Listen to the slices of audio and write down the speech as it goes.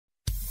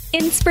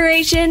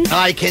Inspiration.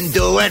 I can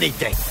do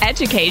anything.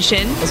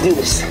 Education. Let's do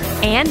this.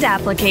 And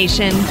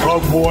application. Oh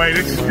boy,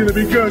 this is going to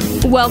be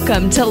good.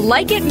 Welcome to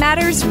Like It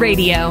Matters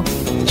Radio.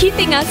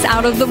 Keeping us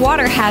out of the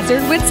water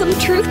hazard with some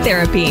truth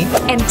therapy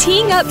and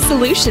teeing up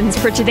solutions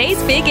for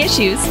today's big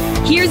issues.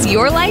 Here's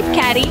your life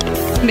caddy,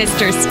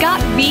 Mr. Scott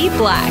V.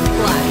 Black.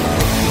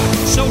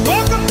 So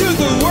welcome to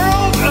the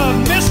world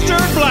of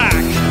Mr. Black.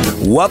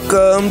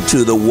 Welcome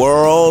to the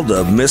world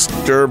of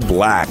Mr.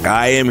 Black.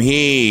 I am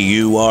he,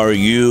 you are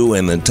you,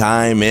 and the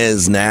time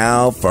is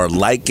now for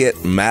Like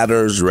It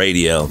Matters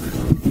Radio.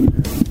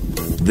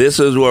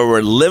 This is where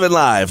we're living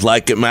life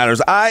like it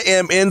matters. I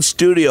am in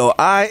studio.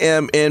 I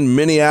am in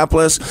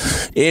Minneapolis.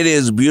 It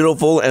is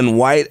beautiful and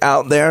white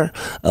out there,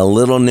 a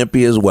little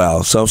nippy as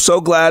well.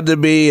 So glad to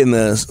be in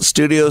the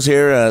studios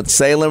here at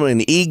Salem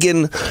and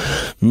Eagan,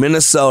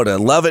 Minnesota.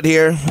 Love it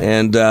here.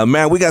 And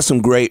man, we got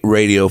some great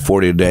radio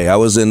for you today. I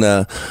was in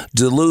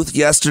Duluth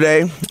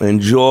yesterday.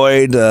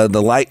 Enjoyed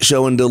the light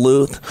show in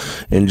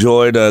Duluth.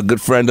 Enjoyed a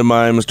good friend of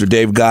mine, Mr.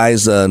 Dave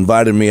Guys,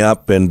 invited me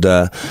up and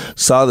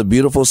saw the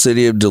beautiful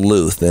city of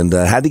Duluth. And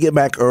had to get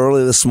back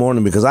early this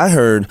morning because I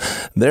heard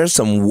there's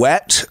some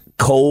wet,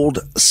 cold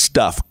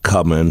stuff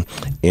coming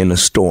in a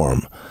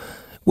storm,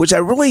 which I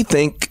really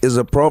think is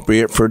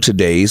appropriate for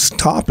today's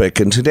topic.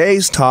 And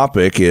today's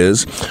topic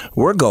is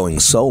we're going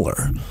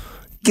solar.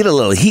 Get a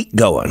little heat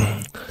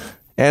going.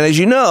 And as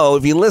you know,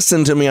 if you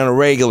listen to me on a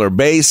regular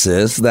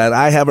basis, that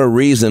I have a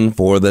reason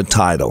for the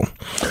title.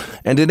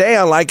 And today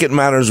on Like It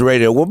Matters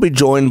Radio, we'll be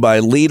joined by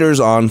Leaders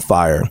on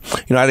Fire.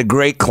 You know, I had a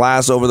great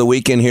class over the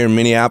weekend here in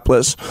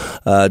Minneapolis,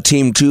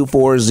 Team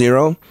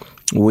 240.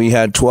 We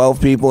had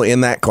 12 people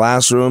in that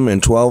classroom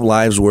and 12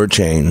 lives were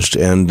changed.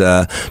 And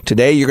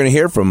today you're going to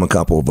hear from a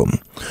couple of them.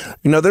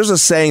 You know, there's a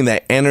saying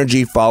that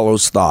energy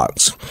follows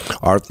thoughts.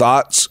 Our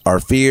thoughts, our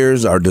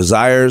fears, our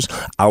desires,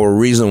 our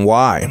reason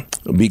why.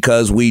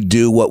 Because we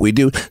do what we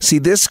do. See,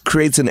 this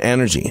creates an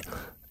energy.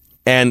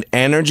 And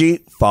energy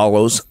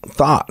follows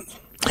thought.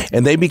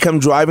 And they become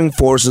driving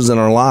forces in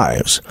our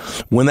lives.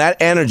 When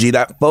that energy,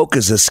 that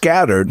focus is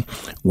scattered,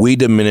 we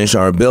diminish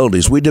our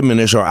abilities. We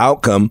diminish our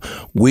outcome.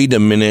 We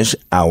diminish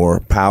our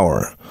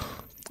power.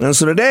 And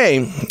so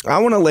today, I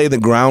want to lay the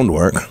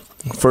groundwork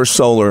for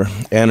solar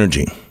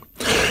energy.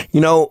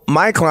 You know,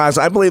 my class,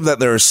 I believe that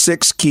there are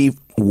 6 key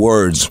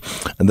words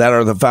that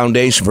are the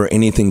foundation for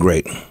anything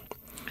great.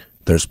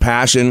 There's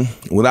passion.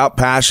 Without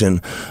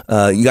passion,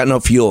 you got no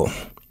fuel.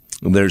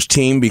 There's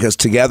team, because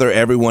together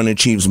everyone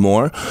achieves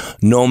more.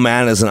 No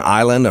man is an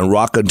island, a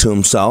rock unto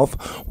himself.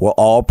 We're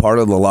all part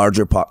of the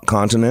larger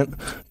continent.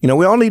 You know,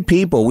 we all need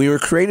people. We were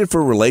created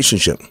for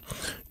relationship.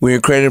 We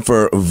were created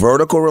for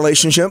vertical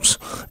relationships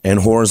and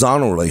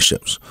horizontal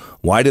relationships.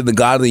 Why did the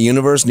God of the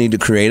universe need to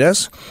create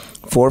us?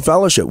 For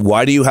fellowship.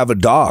 Why do you have a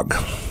dog?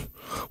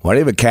 Why do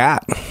you have a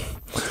cat?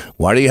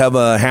 Why do you have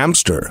a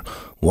hamster?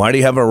 Why do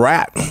you have a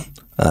rat?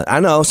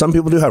 I know some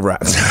people do have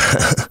rats.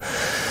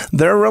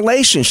 They're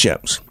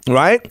relationships,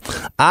 right?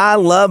 I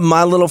love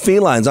my little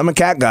felines. I'm a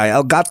cat guy,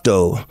 El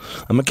Gato.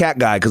 I'm a cat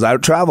guy because I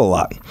travel a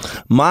lot.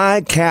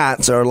 My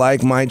cats are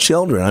like my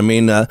children. I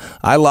mean,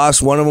 I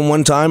lost one of them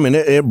one time and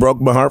it broke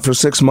my heart for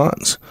 6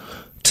 months.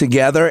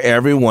 Together,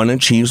 everyone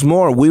achieves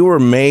more. We were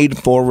made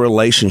for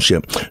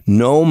relationship.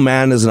 No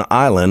man is an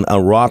island, a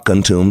rock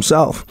unto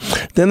himself.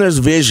 Then there's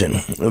vision.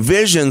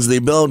 Vision's the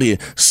ability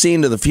to see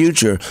into the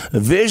future.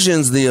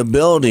 Vision's the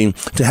ability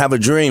to have a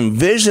dream.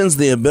 Vision's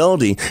the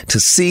ability to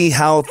see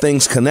how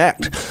things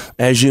connect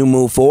as you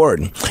move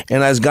forward.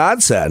 And as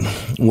God said,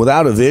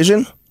 without a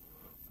vision,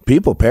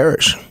 people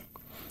perish.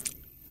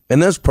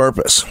 And there's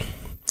purpose.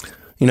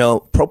 You know,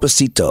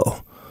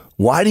 proposito.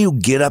 Why do you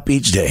get up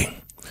each day?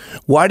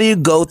 Why do you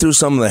go through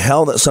some of the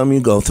hell that some of you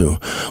go through?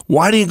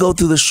 Why do you go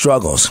through the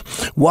struggles?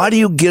 Why do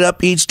you get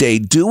up each day,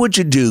 do what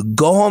you do,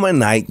 go home at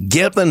night,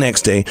 get up the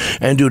next day,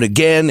 and do it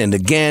again and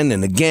again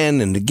and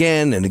again and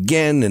again and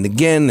again and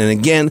again and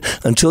again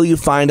until you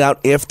find out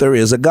if there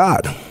is a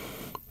God?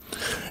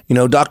 You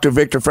know, Dr.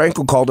 Viktor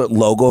Frankl called it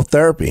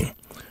logotherapy,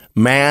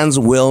 man's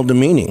will to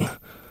meaning.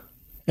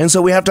 And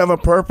so we have to have a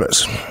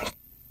purpose.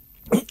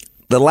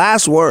 The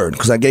last word,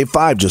 because I gave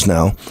 5 just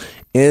now,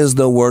 is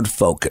the word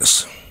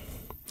focus.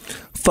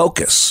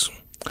 Focus.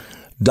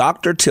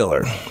 Dr.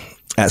 Tiller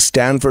at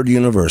Stanford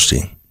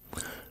University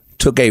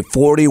took a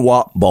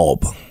 40-watt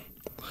bulb,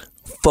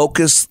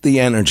 focused the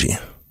energy,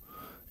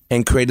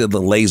 and created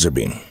the laser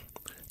beam,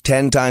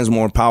 10 times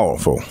more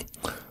powerful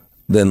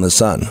than the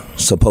sun,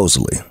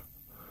 supposedly.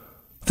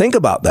 Think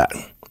about that.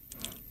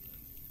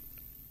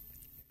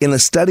 In the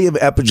study of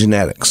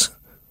epigenetics,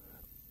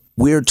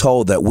 we are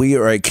told that we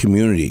are a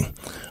community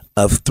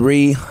of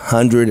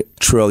 300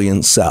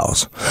 trillion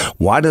cells.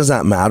 Why does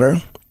that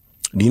matter?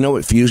 Do you know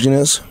what fusion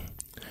is?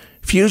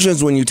 Fusion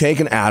is when you take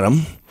an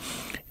atom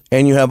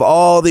and you have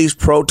all these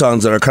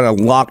protons that are kind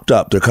of locked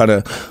up.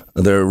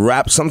 They're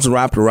wrapped, something's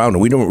wrapped around it.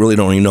 We don't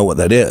even know what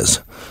that is.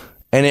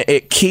 And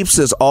it keeps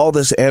all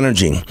this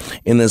energy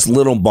in this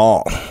little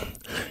ball.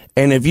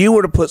 And if you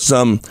were to put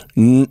some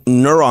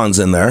neurons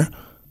in there,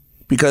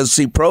 because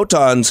see,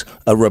 protons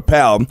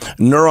repel,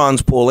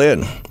 neurons pull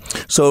in.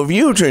 So if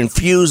you were to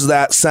infuse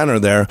that center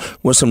there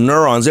with some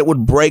neurons, it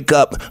would break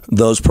up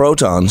those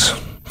protons,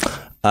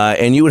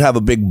 and you would have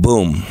a big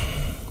boom.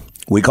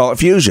 We call it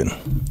fusion.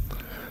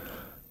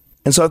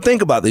 And so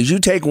think about this. You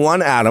take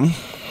one atom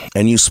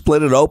and you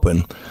split it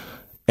open,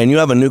 and you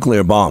have a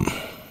nuclear bomb.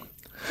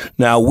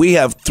 Now, we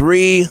have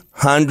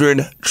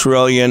 300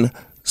 trillion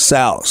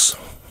cells.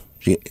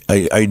 Are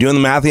you doing the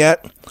math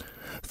yet?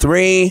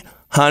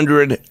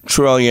 300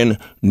 trillion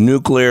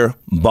nuclear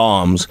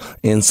bombs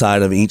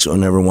inside of each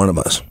and every one of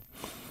us.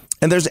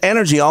 And there's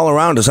energy all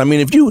around us. I mean,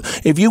 if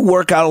you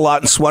work out a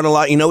lot and sweat a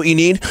lot, you know what you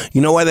need?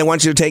 You know why they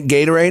want you to take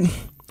Gatorade?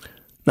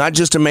 Not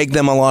just to make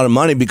them a lot of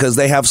money, because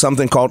they have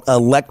something called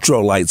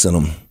electrolytes in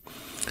them.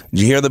 Did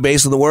you hear the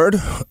base of the word?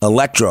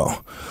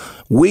 Electro.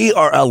 We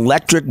are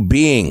electric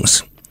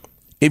beings.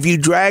 If you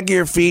drag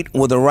your feet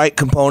with the right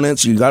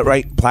components, you got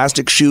right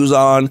plastic shoes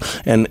on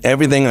and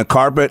everything, a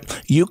carpet,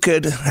 you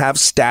could have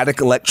static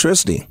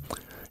electricity.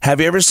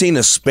 Have you ever seen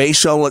a space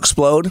shuttle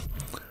explode?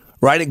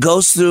 Right? It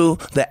goes through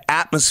the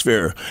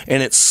atmosphere,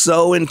 and it's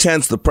so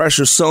intense, the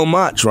pressure's so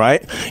much,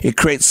 right? It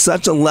creates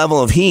such a level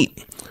of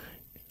heat.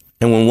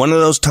 And when one of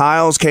those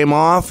tiles came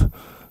off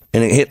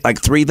and it hit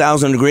like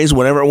 3,000 degrees,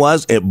 whatever it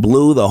was, it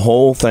blew the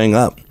whole thing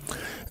up.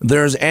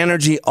 There's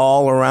energy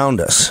all around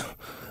us.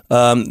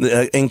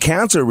 In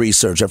cancer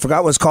research, I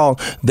forgot what it's called,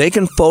 they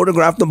can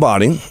photograph the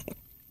body,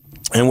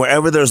 and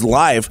wherever there's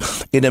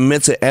life, it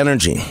emits an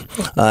energy.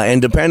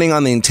 And depending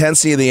on the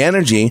intensity of the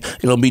energy,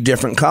 it'll be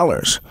different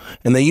colors.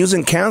 And they use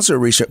in cancer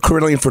research,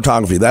 Kirlian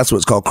photography. That's what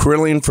it's called,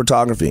 Kirlian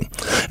photography.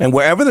 And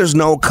wherever there's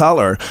no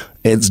color,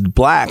 it's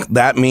black.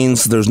 That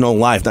means there's no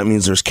life. That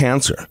means there's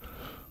cancer.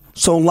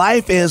 So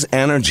life is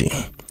energy.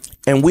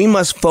 And we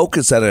must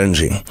focus that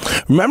energy.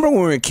 Remember when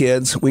we were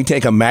kids, we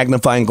take a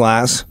magnifying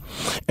glass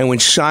and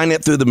we'd shine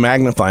it through the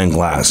magnifying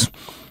glass.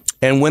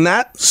 And when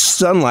that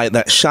sunlight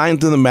that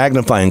shined through the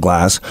magnifying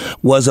glass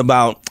was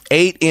about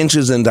 8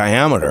 inches in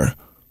diameter,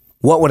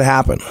 what would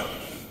happen?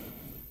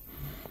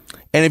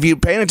 And if you're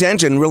paying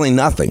attention, really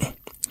nothing.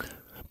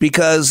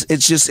 Because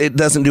it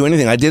doesn't do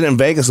anything. I did it in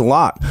Vegas a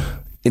lot.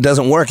 It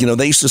doesn't work. You know,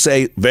 they used to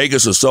say,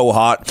 Vegas is so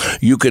hot,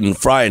 you can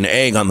fry an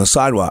egg on the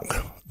sidewalk.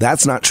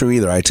 That's not true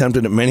either. I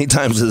attempted it many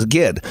times as a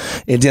kid.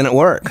 It didn't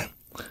work.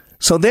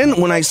 So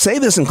then when I say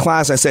this in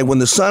class, I say, when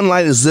the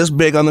sunlight is this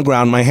big on the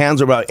ground, my hands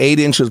are about 8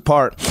 inches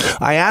apart,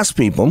 I ask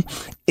people,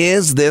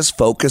 is this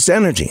focused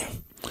energy?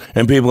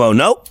 And people go,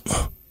 nope.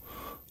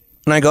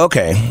 And I go,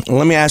 okay,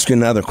 let me ask you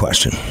another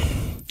question.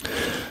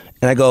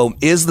 And I go,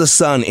 is the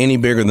sun any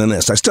bigger than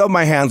this? I still have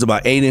my hands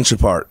about 8 inches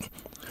apart.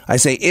 I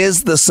say,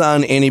 is the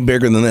sun any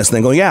bigger than this? And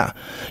they go, yeah.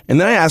 And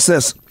then I ask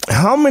this,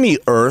 how many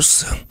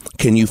Earths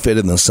can you fit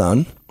in the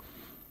sun?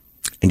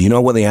 And do you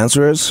know what the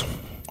answer is?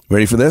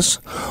 Ready for this?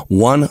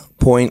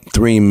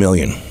 1.3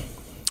 million.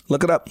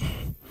 Look it up.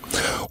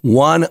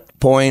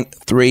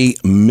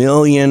 1.3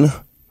 million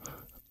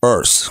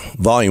Earths,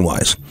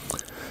 volume-wise,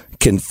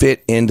 can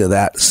fit into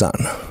that sun.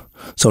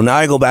 So now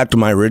I go back to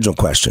my original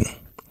question.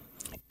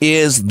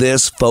 Is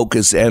this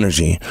focused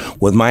energy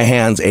with my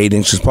hands 8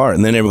 inches apart?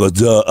 And then everyone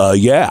goes,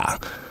 yeah.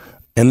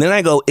 And then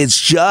I go, it's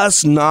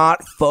just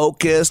not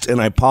focused.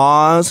 And I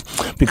pause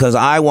because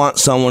I want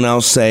someone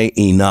else to say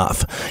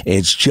enough.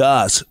 It's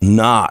just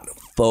not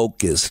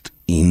focused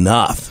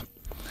enough.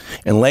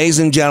 And ladies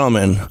and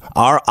gentlemen,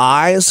 our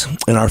eyes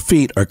and our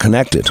feet are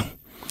connected.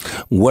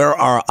 Where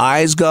our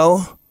eyes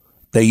go,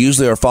 they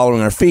usually are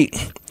following our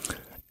feet.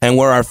 And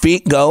where our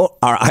feet go,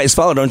 our eyes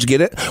follow. Don't you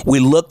get it? We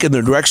look in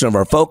the direction of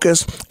our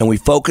focus, and we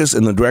focus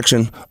in the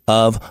direction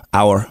of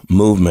our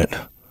movement.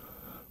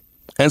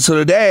 And so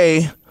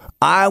today,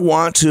 I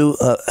want to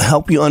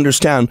help you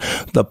understand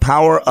the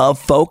power of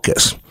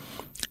focus.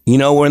 You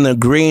know, we're in the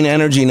green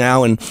energy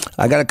now, and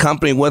I got a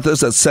company with us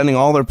that's sending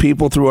all their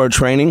people through our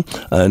training,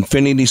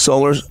 Infinity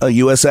Solar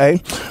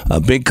USA, a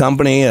big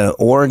company,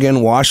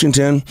 Oregon,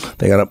 Washington.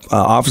 They got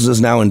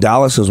offices now in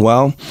Dallas as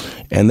well,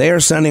 and they are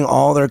sending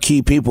all their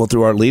key people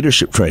through our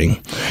leadership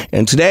training.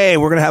 And today,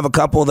 we're going to have a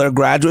couple of their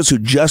graduates who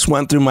just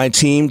went through my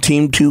Team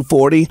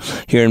 240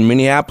 here in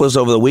Minneapolis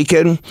over the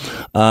weekend,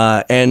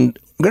 and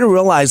we're going to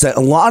realize that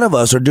a lot of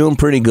us are doing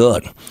pretty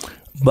good,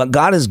 but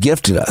God has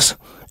gifted us.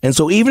 And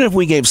so even if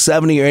we gave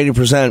 70 or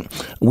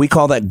 80%, we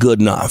call that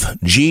good enough.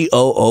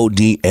 GOODNUFF.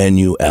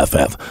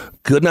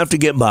 Good enough to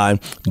get by,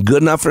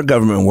 good enough for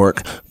government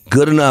work,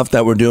 good enough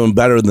that we're doing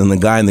better than the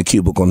guy in the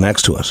cubicle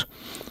next to us.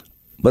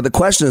 But the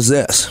question is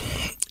this,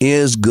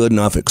 is good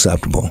enough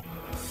acceptable?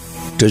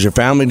 Does your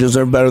family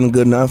deserve better than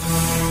good enough?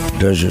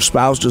 Does your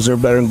spouse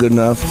deserve better than good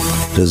enough?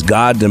 Does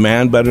God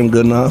demand better than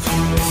good enough?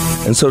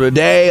 And so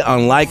today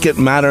on Like It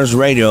Matters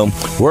Radio,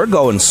 we're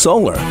going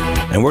solar.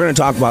 And we're going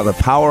to talk about the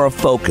power of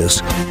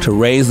focus to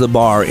raise the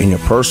bar in your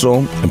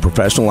personal and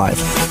professional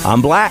life.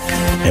 I'm Black,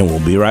 and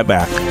we'll be right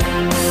back.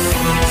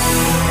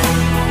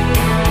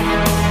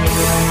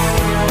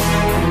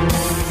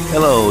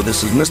 Hello,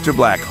 this is Mr.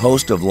 Black,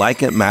 host of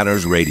Like It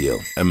Matters Radio,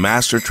 a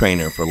master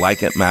trainer for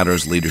Like It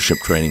Matters leadership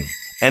training.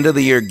 End of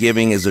the year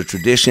giving is a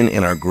tradition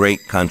in our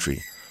great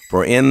country.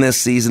 For in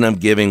this season of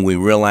giving, we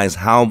realize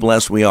how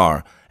blessed we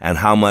are and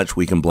how much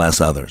we can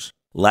bless others.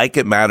 Like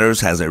It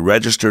Matters has a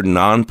registered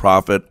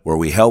nonprofit where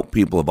we help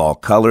people of all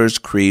colors,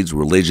 creeds,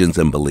 religions,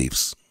 and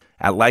beliefs.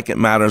 At Like It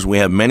Matters, we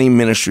have many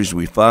ministries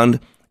we fund.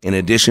 In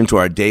addition to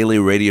our daily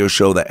radio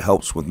show that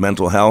helps with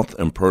mental health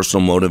and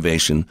personal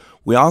motivation,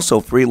 we also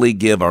freely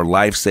give our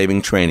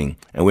life-saving training,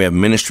 and we have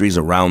ministries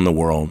around the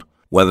world.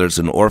 Whether it's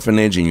an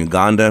orphanage in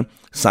Uganda,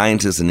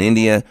 scientists in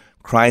India,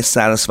 Christ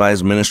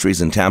Satisfies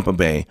Ministries in Tampa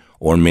Bay,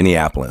 or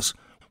Minneapolis.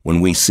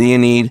 When we see a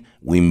need,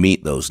 we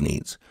meet those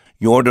needs.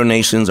 Your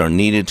donations are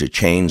needed to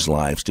change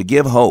lives, to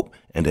give hope,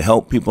 and to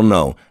help people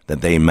know that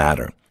they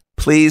matter.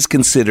 Please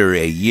consider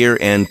a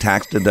year-end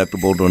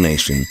tax-deductible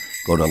donation.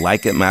 Go to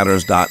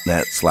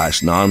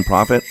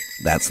likeitmatters.net/nonprofit.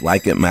 That's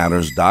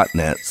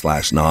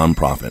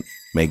likeitmatters.net/nonprofit.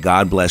 May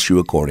God bless you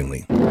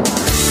accordingly.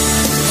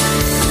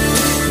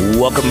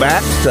 Welcome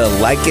back to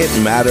Like It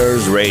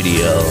Matters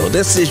Radio.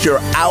 This is your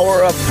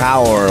hour of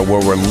power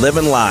where we're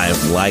living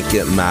life like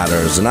it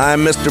matters. And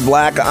I'm Mr.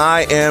 Black.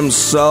 I am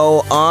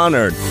so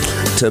honored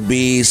to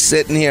be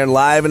sitting here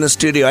live in the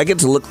studio. I get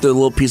to look through a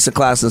little piece of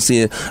glass and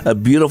see a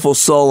beautiful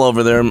soul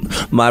over there.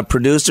 My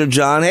producer,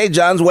 John. Hey,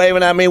 John's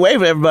waving at me.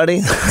 Wave,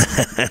 everybody.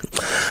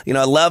 You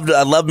know,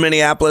 I love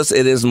Minneapolis.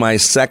 It is my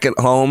second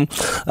home.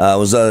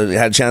 Had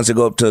a chance to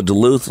go up to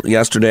Duluth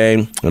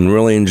yesterday and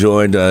really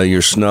enjoyed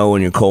your snow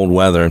and your cold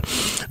weather.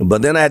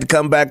 But then I had to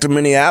come back to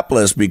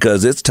Minneapolis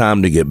because it's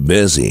time to get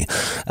busy.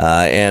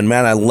 And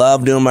man, I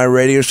love doing my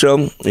radio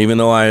show. Even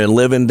though I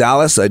live in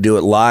Dallas, I do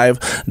it live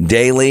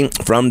daily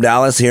from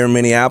Dallas here in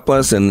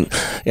Minneapolis. And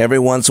every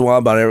once in a while,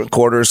 about every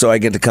quarter or so, I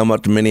get to come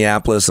up to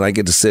Minneapolis and I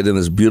get to sit in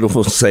this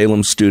beautiful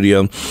Salem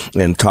studio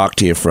and talk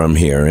to you from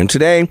here. And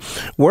today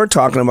we're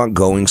talking about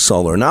going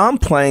solar. Now I'm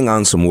playing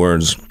on some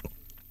words.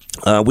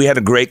 We had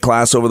a great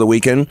class over the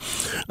weekend.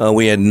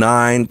 We had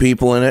 9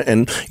 people in it.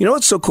 And you know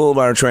what's so cool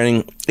about our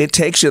training? It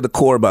takes you to the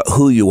core about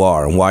who you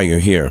are and why you're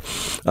here.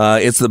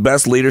 It's the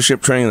best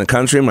leadership training in the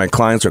country. My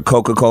clients are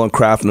Coca-Cola,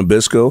 Kraft, and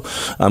Nabisco.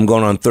 I'm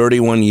going on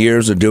 31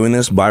 years of doing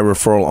this by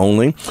referral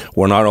only.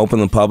 We're not open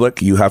to the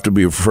public. You have to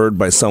be referred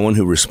by someone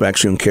who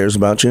respects you and cares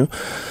about you.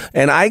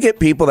 And I get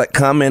people that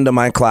come into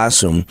my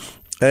classroom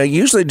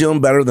usually doing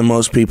better than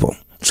most people.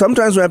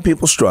 Sometimes we have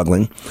people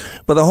struggling,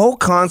 but the whole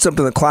concept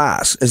of the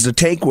class is to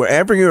take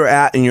wherever you're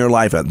at in your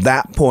life at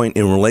that point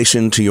in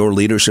relation to your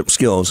leadership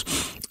skills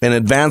and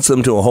advance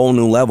them to a whole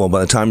new level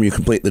by the time you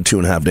complete the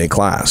 2.5-day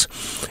class.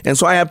 And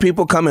so I have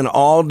people come in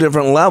all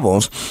different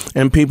levels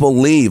and people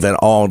leave at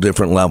all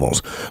different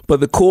levels. But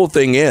the cool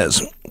thing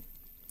is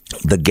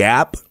the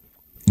gap,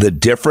 the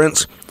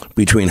difference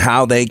between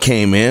how they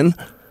came in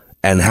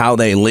and how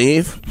they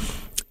leave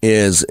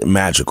is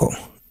magical,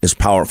 is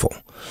powerful.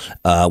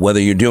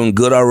 Whether you're doing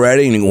good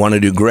already and you want to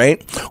do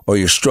great, or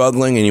you're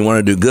struggling and you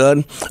want to do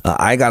good,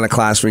 I got a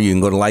class for you. You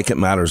can go to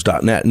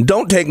likeitmatters.net. And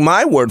don't take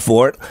my word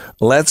for it.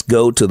 Let's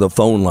go to the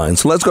phone line.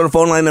 So let's go to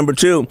phone line number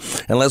 2,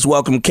 and let's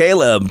welcome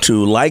Caleb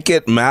to Like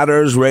It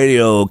Matters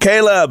Radio.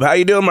 Caleb, how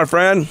you doing, my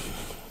friend?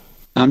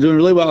 I'm doing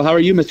really well. How are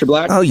you, Mr.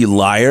 Black? Oh, you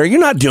liar. You're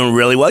not doing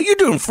really well. You're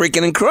doing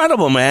freaking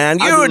incredible, man.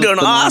 You were doing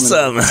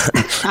awesome.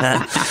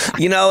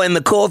 You know, and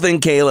the cool thing,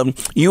 Caleb,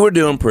 you were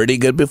doing pretty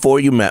good before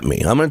you met me.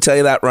 I'm going to tell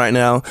you that right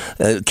now.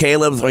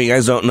 Caleb, you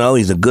guys don't know,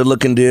 he's a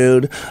good-looking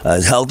dude, a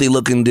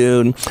healthy-looking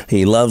dude.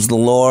 He loves the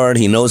Lord.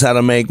 He knows how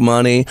to make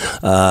money.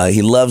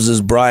 He loves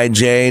his bride,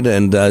 Jade,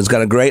 and he's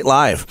got a great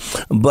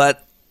life.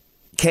 But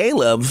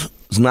Caleb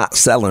is not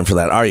selling for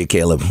that, are you,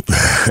 Caleb?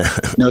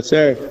 No,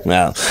 sir.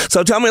 No.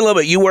 So tell me a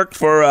little bit. You work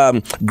for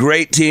a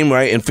great team,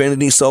 right?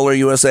 Infinity Solar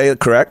USA,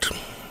 correct?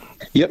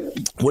 Yep.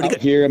 What do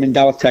you here? I'm in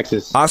Dallas,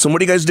 Texas. Awesome. What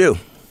do you guys do?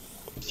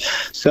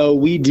 So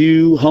we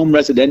do home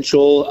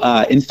residential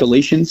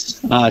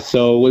installations.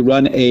 So we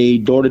run a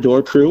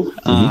door-to-door crew,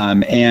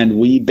 and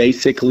we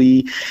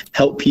basically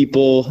help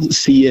people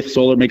see if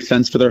solar makes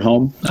sense for their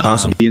home.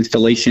 Awesome. The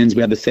installations,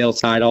 we have the sales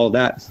side, all of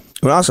that.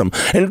 Awesome.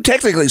 And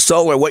technically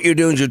solar, what you're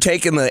doing is you're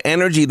taking the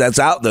energy that's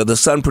out there, the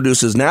sun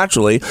produces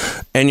naturally,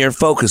 and you're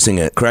focusing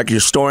it, correct? You're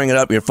storing it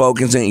up, you're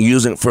focusing it,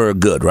 using it for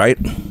good, right?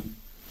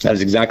 That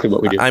is exactly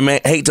what we do. I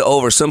hate to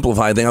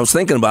oversimplify things. I was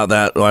thinking about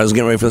that while I was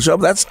getting ready for the show,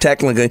 but that's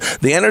technically,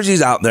 the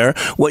energy's out there.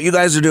 What you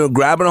guys are doing,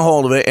 grabbing a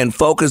hold of it and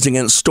focusing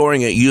it,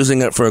 storing it,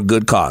 using it for a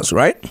good cause,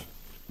 right?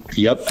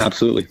 Yep,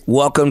 absolutely.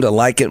 Welcome to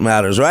Like It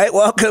Matters, right?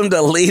 Welcome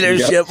to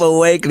Leadership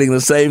Awakening, the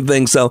same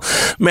thing. So,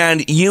 man,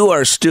 you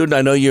are a student.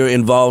 I know you're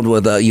involved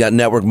with, you got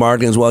network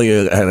marketing as well.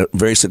 You had a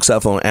very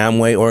successful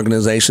Amway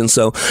organization.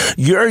 So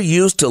you're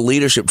used to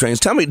leadership trainings.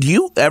 Tell me, do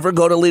you ever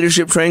go to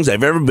leadership trainings?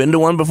 Have you ever been to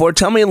one before?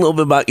 Tell me a little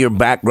bit about your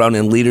background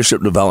in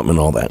leadership development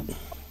and all that.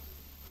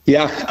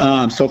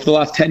 Yeah. So for the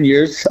last 10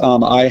 years,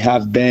 I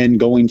have been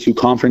going to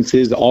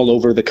conferences all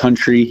over the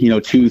country,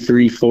 2,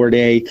 3, 4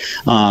 day,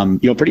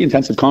 pretty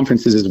intensive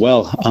conferences as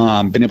well.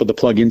 Been able to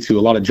plug into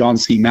a lot of John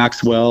C.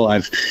 Maxwell.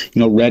 I've,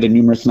 read a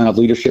numerous amount of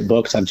leadership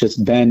books. I've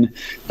just been,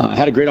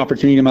 had a great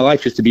opportunity in my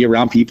life just to be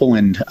around people,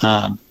 and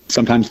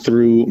sometimes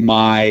through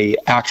my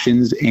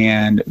actions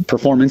and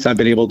performance, I've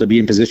been able to be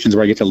in positions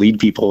where I get to lead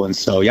people. And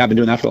so, yeah, I've been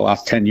doing that for the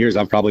last 10 years.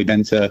 I've probably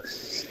been to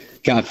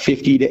got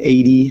 50 to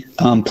 80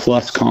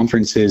 plus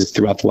conferences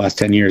throughout the last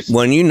 10 years.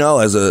 When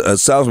as a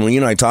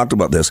salesman, I talked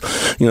about this.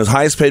 The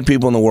highest paid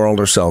people in the world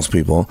are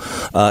salespeople,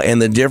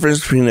 and the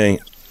difference between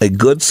a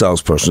good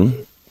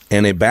salesperson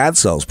and a bad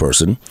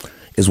salesperson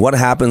is what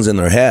happens in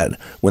their head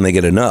when they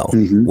get a no.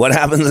 Mm-hmm. What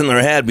happens in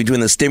their head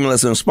between the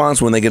stimulus and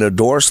response when they get a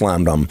door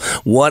slammed on them?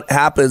 What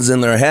happens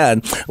in their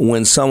head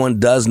when someone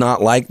does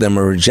not like them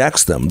or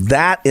rejects them?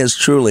 That is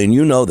truly,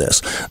 and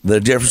this, the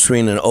difference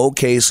between an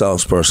okay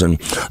salesperson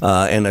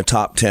and a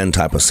top 10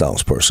 type of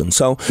salesperson.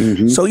 So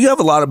you have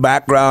a lot of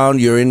background.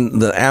 You're in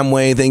the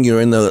Amway thing. You're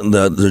in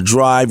the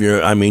drive.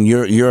 You're a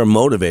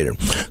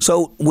motivator.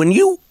 So when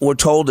you were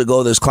told to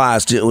go to this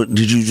class,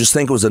 did you just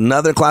think it was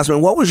another class? I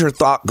mean, what was your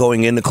thought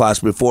going into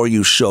class before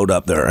you showed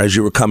up there as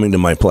you were coming to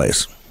my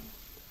place?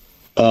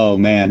 Oh,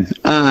 man.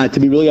 To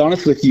be really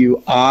honest with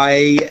you,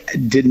 I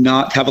did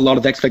not have a lot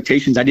of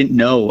expectations. I didn't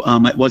know.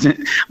 It wasn't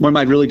one of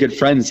my really good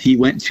friends. He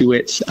went to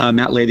it,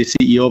 Matt Lay, the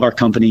CEO of our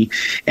company,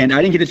 and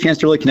I didn't get a chance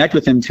to really connect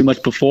with him too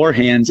much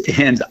beforehand.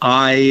 And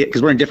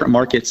because we're in different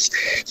markets.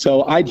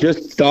 So I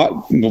just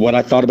thought what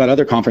I thought about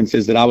other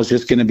conferences, that I was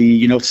just going to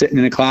be, sitting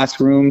in a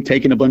classroom,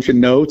 taking a bunch of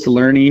notes,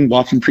 learning,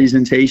 watching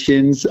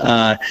presentations,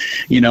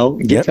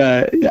 get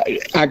to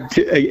act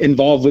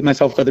involved with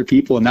myself with other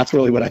people. And that's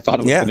really what I thought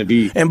it was going to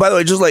be. And by the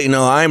way, just let you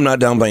know, I'm not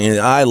downplaying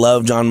anything. I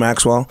love John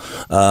Maxwell.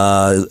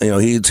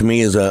 He to me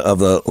is of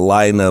the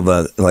line of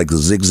like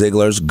Zig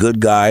Ziglar's,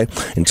 good guy,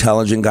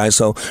 intelligent guy.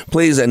 So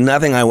please, and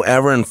nothing I will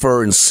ever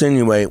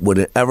insinuate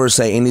would ever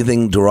say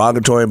anything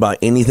derogatory about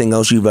anything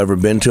else you've ever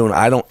been to. And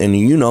I don't, and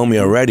you know me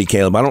already,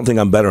 Caleb. I don't think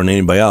I'm better than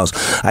anybody else.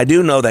 I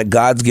do know that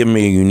God's given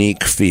me a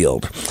unique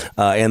field,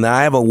 and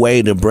I have a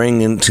way to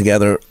bring in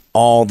together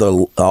all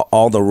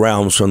the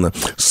realms, from the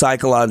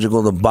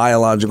psychological, the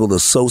biological, the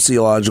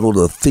sociological,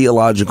 the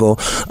theological,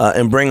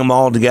 and bring them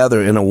all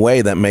together in a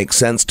way that makes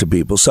sense to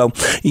people. So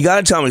you got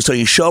to tell me. So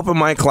you show up in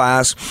my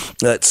class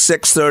at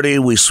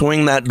 6:30. We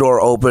swing that door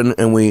open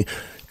and we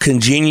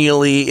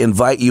congenially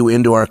invite you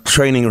into our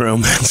training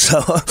room. So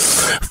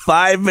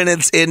 5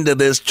 minutes into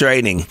this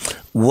training,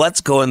 what's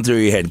going through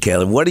your head,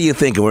 Caleb? What are you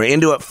thinking? We're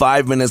into it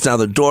 5 minutes now.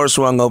 The door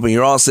swung open.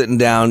 You're all sitting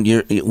down.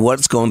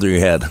 What's going through your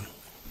head?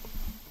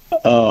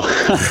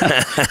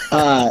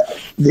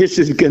 This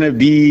is going to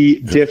be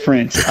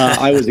different.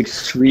 I was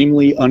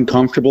extremely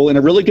uncomfortable in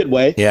a really good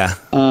way. Yeah.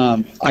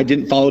 I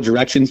didn't follow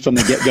directions from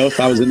the get-go,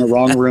 so I was in the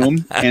wrong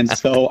room. And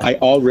so I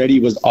already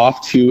was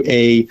off to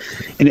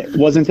and it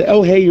wasn't,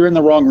 oh, hey, you're in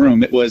the wrong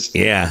room. It was,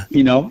 you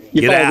follow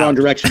the wrong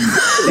direction.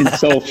 And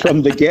so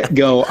from the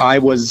get-go, I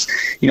was,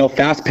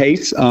 fast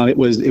pace. It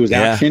was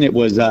action. It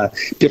was a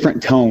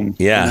different tone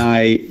than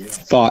I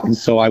thought. And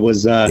so I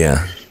was,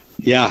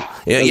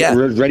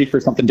 we're ready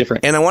for something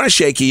different. And I want to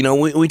shake you.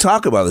 We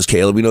talk about this,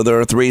 Caleb. There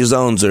are 3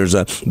 zones. There's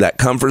that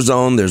comfort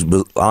zone. There's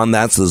beyond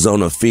that's the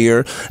zone of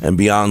fear, and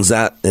beyond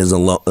that is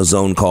a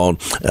zone called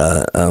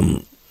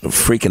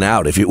freaking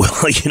out, if you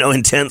will,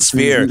 intense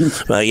fear,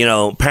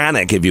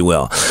 panic, if you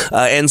will.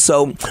 And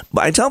so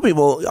I tell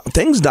people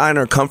things die in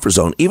our comfort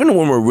zone, even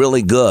when we're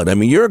really good. I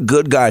mean, you're a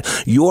good guy.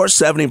 Your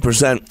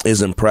 70%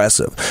 is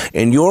impressive.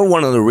 And you're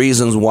one of the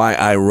reasons why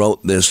I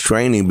wrote this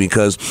training,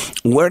 because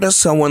where does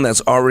someone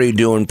that's already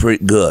doing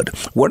pretty good?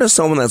 Where does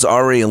someone that's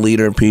already a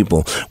leader of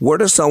people? Where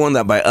does someone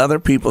that by other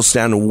people's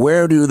standard,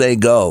 where do they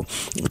go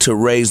to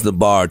raise the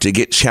bar, to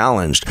get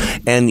challenged?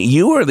 And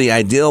you are the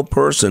ideal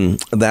person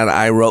that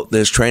I wrote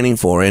this training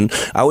for. And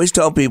I always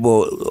tell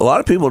people, a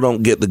lot of people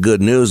don't get the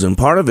good news, and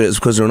part of it is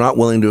because they're not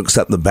willing to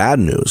accept the bad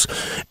news.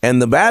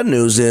 And the bad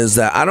news is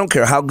that I don't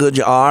care how good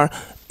you are,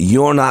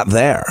 you're not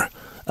there.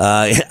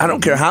 I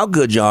don't care how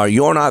good you are,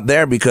 you're not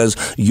there, because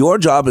your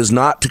job is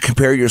not to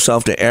compare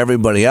yourself to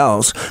everybody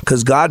else,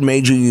 because God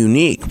made you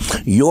unique.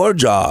 Your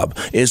job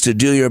is to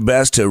do your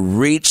best to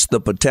reach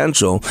the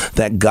potential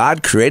that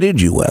God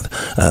created you with.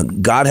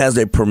 God has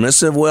a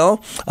permissive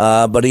will,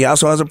 but he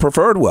also has a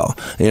preferred will.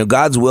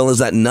 God's will is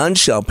that none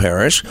shall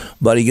perish,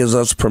 but he gives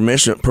us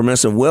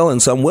permissive will,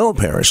 and some will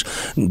perish.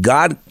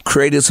 God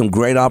created some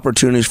great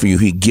opportunities for you.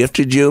 He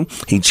gifted you,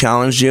 he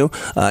challenged you,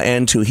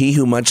 and to he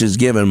who much is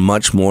given,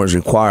 much more is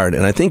required.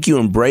 And I think you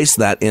embraced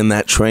that in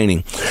that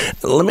training.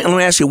 Let me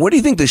ask you, where do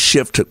you think the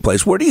shift took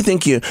place? Where do you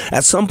think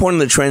at some point in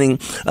the training,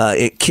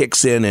 it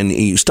kicks in and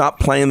you stop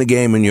playing the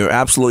game and you're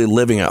absolutely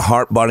living at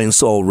heart, body, and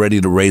soul, ready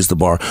to raise the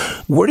bar?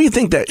 Where do you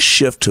think that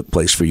shift took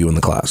place for you in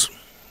the class?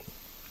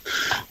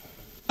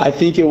 I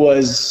think it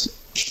was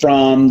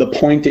from the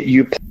point that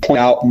you point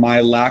out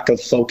my lack of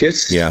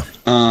focus,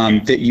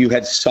 that you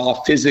had saw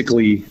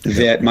physically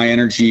that my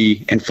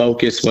energy and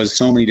focus was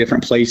so many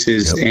different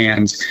places,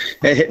 and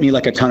it hit me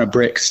like a ton of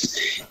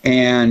bricks.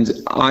 And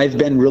I've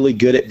been really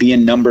good at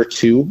being number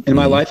 2 in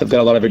my life. I've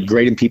got a lot of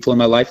great people in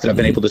my life that I've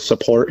been able to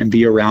support and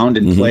be around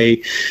and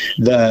play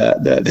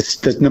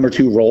the number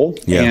 2 role.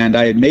 And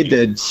I had made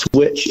the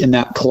switch in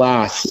that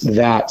class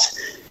that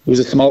it was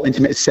a small,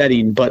 intimate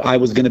setting, but I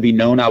was going to be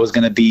known. I was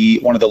going to be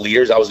one of the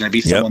leaders. I was going to be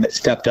someone that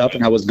stepped up,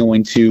 and I was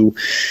going to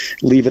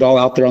leave it all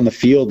out there on the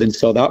field. And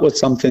so that was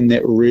something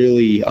that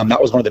really, that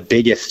was one of the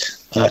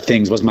biggest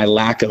things was my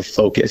lack of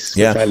focus.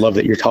 Yeah. Which I love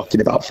that you're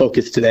talking about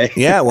focus today.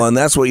 Yeah, well, and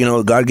that's what,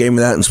 God gave me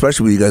that, and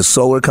especially with you guys,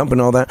 solar company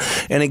and all that.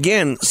 And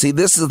again, see,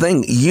 this is the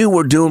thing. You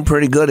were doing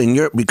pretty good,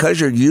 and because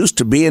you're used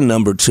to being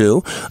number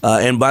two.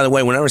 And by the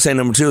way, whenever I say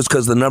number two, it's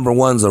because the number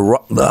one's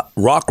the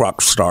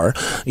rock star.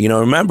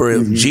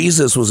 Remember,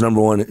 Jesus was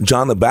number one.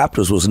 John the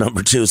Baptist was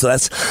number two. So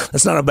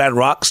that's not a bad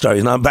rock star.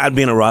 It's not bad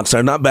being a rock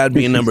star. Not bad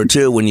being number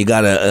two when you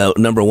got a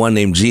number one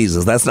named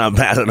Jesus. That's not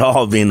bad at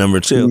all being number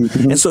two.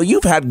 And so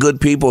you've had good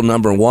people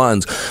number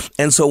ones.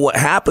 And so what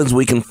happens,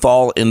 we can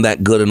fall in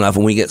that good enough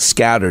and we get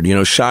scattered,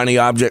 shiny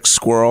object,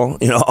 squirrel,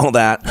 all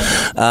that.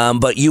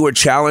 But you were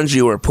challenged,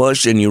 you were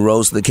pushed, and you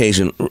rose to the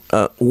occasion.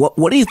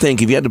 What do you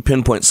think, if you had to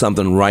pinpoint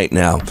something right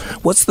now,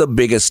 what's the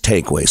biggest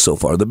takeaway so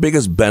far, the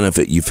biggest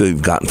benefit you feel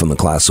you've gotten from the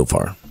class so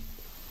far?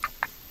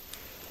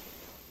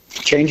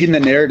 Changing the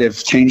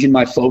narrative, changing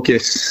my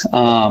focus.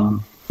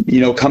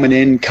 Coming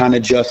in kind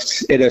of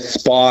just at a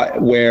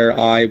spot where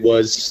I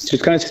was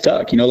just kind of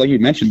stuck, like you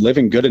mentioned,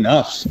 living good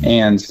enough,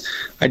 and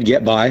I'd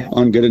get by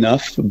on good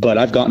enough, but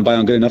I've gotten by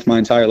on good enough my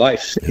entire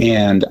life.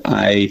 And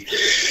I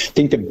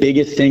think the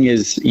biggest thing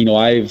is,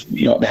 I've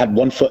had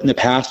one foot in the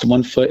past,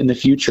 one foot in the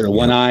future,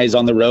 one eye is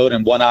on the road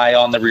and one eye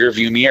on the rear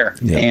view mirror.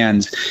 Yeah.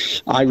 And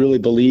I really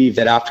believe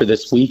that after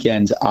this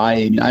weekend,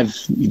 my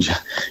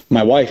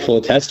wife will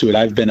attest to it.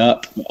 I've been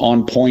up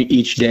on point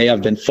each day.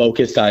 I've been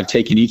focused. I've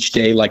taken each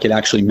day like it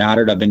actually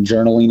mattered. I've been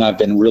journaling. I've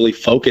been really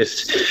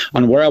focused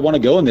on where I want to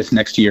go in this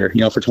next year,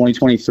 for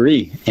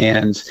 2023.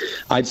 And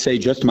I'd say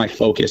just my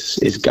focus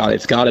that's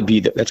got to be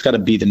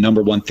the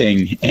number one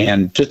thing.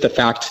 And just the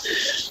fact,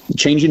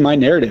 changing my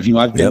narrative,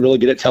 I've been really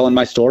good at telling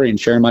my story and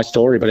sharing my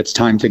story, but it's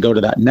time to go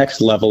to that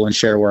next level and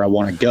share where I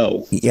want to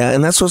go. Yeah.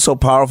 And that's what's so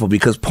powerful,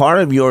 because part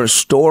of your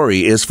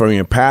story is from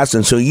your past.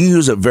 And so you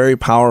use it very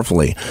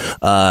powerfully,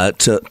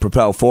 to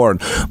propel forward.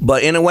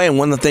 But in a way,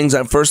 one of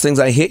the first things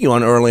I hit you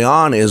on early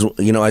on is,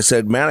 I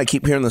said, man, I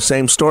keep hearing the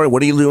same story.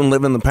 What are you doing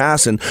living in the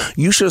past? And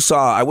you should have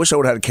I wish I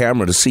would have had a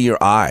camera to see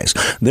your eyes.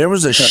 There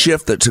was a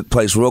shift that took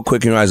place real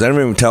quick in your eyes. I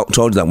never even told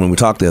you that when we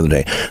talked the other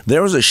day.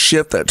 There was a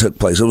shift that took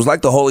place. It was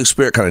like the Holy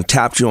Spirit kind of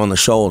tapped you on the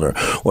shoulder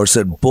or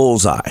said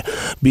bullseye.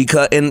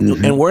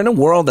 And we're in a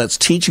world that's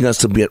teaching us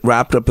to get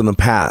wrapped up in the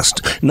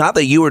past. Not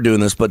that you were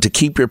doing this, but to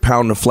keep your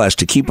pound of flesh,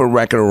 to keep a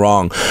record of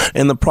wrong.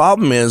 And the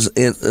problem is,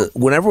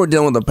 whenever we're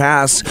dealing with the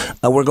past,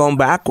 we're going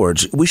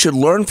backwards. We should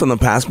learn from the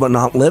past, but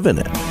not live in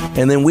it.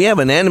 And then we have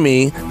an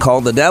enemy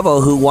called the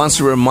devil who wants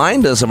to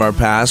remind us of our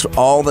past,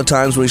 all the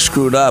times we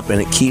screwed up,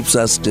 and it keeps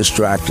us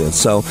distracted.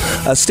 So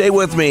stay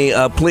with me,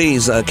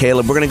 please,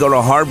 Caleb. We're going to go to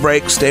a hard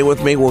break. Stay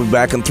with me. We'll be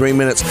back in 3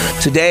 minutes.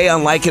 Today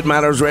on Like It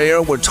Matters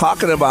Radio, we're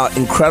talking about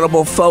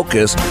incredible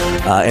focus,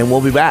 and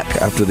we'll be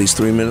back after these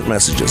 3-minute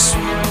messages.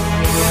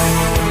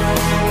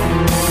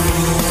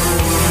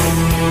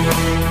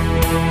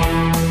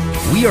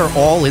 We are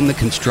all in the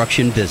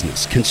construction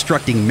business,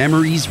 constructing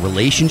memories,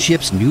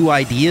 relationships, new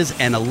ideas,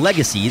 and a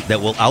legacy that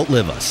will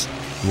outlive us.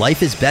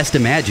 Life is best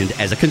imagined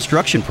as a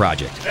construction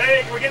project.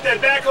 Hey, can we get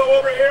that backhoe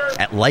over here?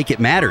 At Like It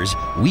Matters,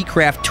 we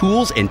craft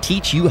tools and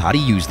teach you how to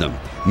use them.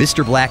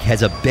 Mr. Black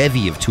has a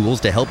bevy of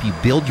tools to help you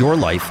build your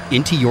life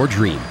into your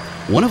dream.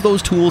 One of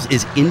those tools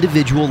is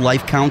individual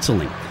life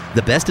counseling.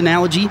 The best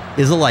analogy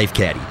is a life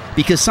caddy,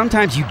 because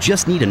sometimes you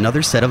just need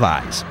another set of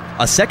eyes.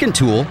 A second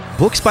tool,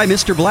 Books by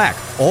Mr. Black,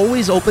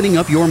 always opening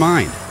up your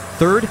mind.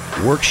 Third,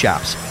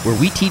 workshops, where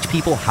we teach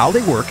people how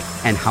they work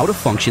and how to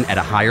function at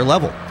a higher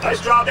level.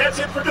 Nice job. That's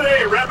it for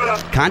today. Wrap it up.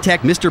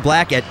 Contact Mr.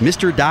 Black at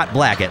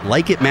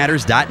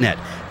mr.black@likeitmatters.net.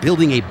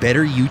 Building a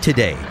better you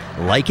today.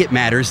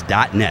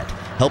 Likeitmatters.net.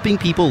 Helping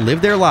people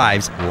live their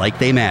lives like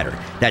they matter.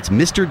 That's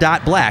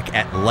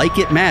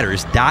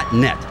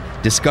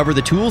mr.black@likeitmatters.net. Discover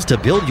the tools to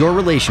build your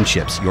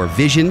relationships, your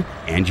vision,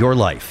 and your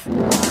life.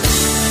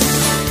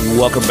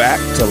 Welcome back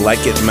to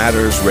Like It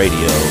Matters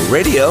Radio.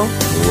 Radio,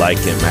 like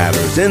it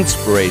matters.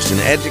 Inspiration,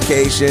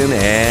 education,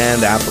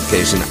 and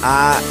application.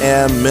 I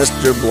am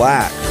Mr.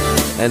 Black.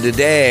 And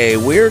today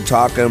we're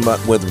talking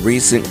about with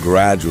recent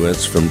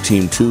graduates from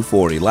Team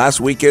 240. Last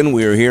weekend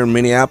we were here in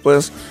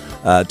Minneapolis.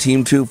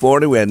 Team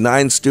 240, we had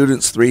 9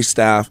 students, 3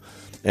 staff,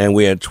 and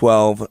we had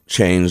 12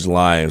 changed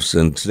lives.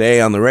 And today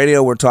on the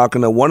radio, we're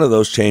talking to one of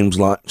those changed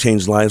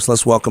lives.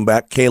 Let's welcome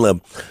back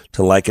Caleb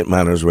to Like It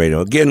Matters Radio.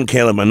 Again,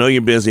 Caleb, I know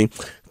you're busy.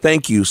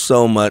 Thank you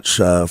so much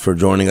for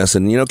joining us.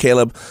 And,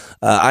 Caleb,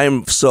 I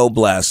am so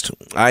blessed.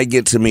 I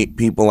get to meet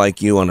people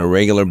like you on a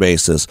regular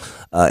basis,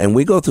 and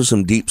we go through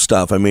some deep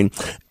stuff. I mean,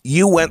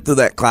 you went through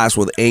that class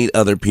with 8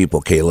 other people,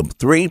 Caleb.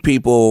 3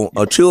 people,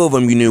 2 of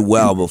them you knew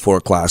well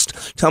before class.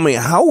 Tell me,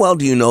 how well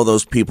do you know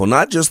those people?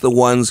 Not just the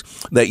ones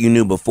that you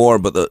knew before,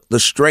 but the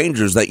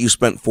strangers that you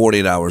spent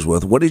 48 hours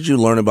with. What did you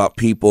learn about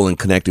people and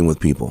connecting with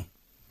people?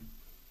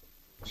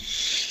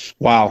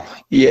 Wow.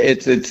 Yeah,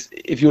 it's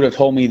if you would have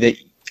told me that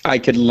I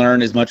could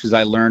learn as much as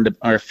I learned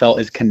or felt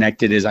as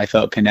connected as I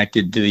felt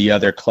connected to the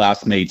other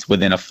classmates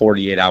within a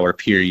 48-hour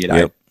period,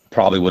 yep, I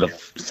probably would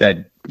have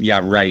said,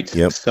 yeah, right.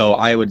 Yep. So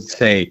I would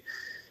say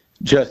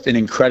just an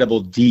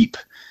incredible, deep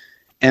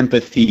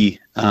empathy,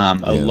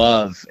 a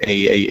love,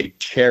 a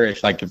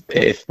cherish. Like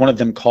if one of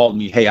them called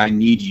me, hey, I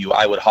need you,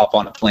 I would hop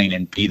on a plane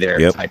and be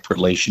there type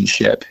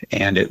relationship.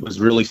 And it was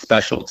really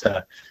special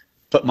to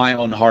put my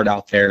own heart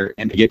out there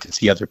and to get to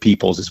see other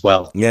people's as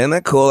well. Yeah, isn't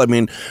that cool? I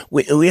mean,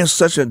 we have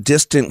such a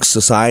distant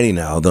society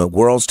now. The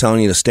world's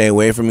telling you to stay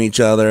away from each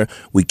other.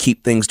 We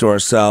keep things to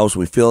ourselves.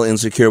 We feel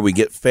insecure. We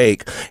get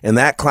fake. In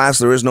that class,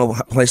 there is no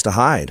place to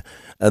hide.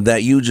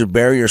 That you just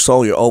bare your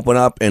soul, you open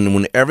up, and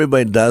when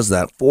everybody does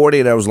that,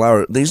 48 hours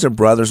later, these are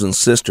brothers and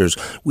sisters.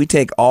 We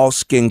take all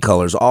skin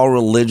colors, all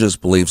religious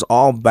beliefs,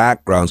 all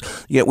backgrounds.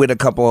 Yet we had a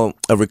couple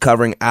of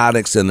recovering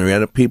addicts in there. We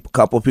had a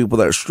couple of people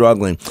that are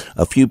struggling,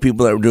 a few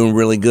people that were doing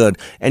really good,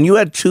 and you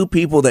had two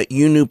people that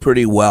you knew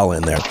pretty well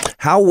in there.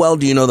 How well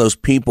do you know those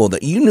people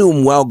that you knew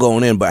them well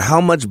going in, but how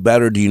much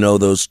better do you know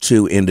those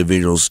two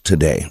individuals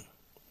today?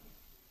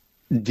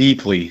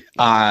 Deeply.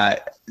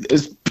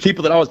 It's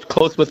people that I was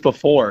close with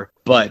before,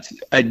 but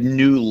a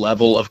new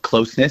level of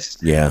closeness.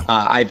 Yeah.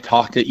 I've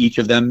talked to each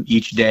of them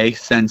each day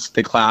since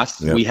the class.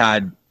 Yep. We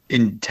had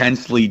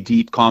intensely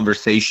deep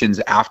conversations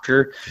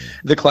after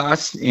the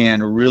class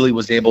and really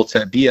was able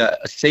to be a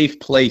safe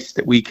place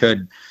that we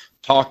could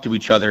talk to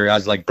each other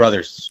as like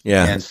brothers.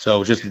 Yeah. And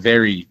so just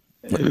very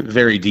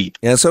deep.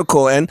 Yeah, so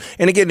cool. And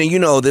again, you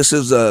know, this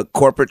is a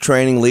corporate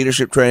training,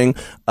 leadership training.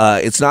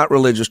 It's not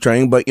religious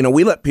training, but, you know,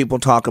 we let people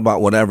talk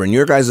about whatever. And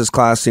your guys'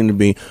 class seemed to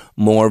be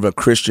more of a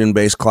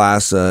Christian-based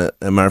class. As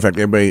a matter of fact,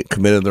 everybody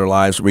committed their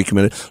lives,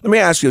 recommitted. Let me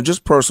ask you,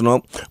 just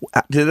personal,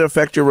 did it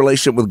affect your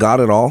relationship with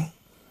God at all?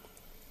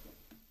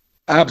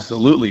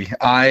 Absolutely.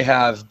 I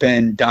have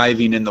been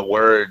diving in the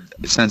Word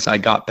since I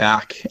got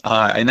back.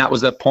 And that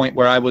was a point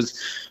where I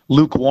was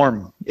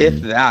lukewarm,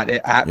 if that,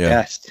 at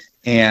best.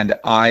 And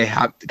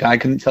I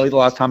couldn't tell you the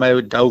last time I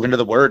dove into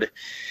the Word,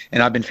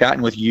 and I've been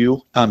chatting with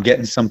you,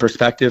 getting some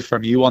perspective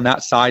from you on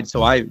that side.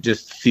 So I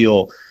just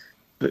feel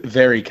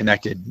very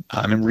connected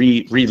and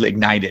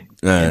reignited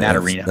in that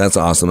arena. That's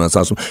awesome. That's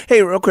awesome.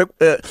 Hey, real quick,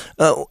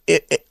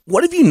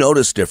 what have you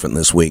noticed different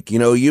this week? You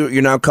know,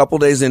 you're now a couple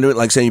days into it.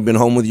 Like saying you've been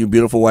home with your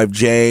beautiful wife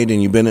Jade,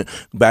 and you've been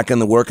back in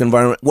the work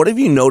environment. What have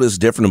you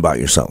noticed different about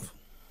yourself?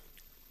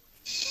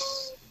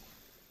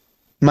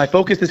 My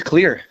focus is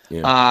clear.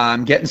 Yeah.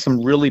 I'm getting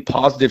some really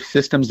positive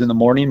systems in the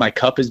morning. My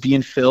cup is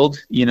being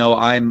filled. You know,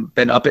 I've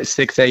been up at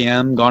 6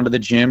 a.m., gone to the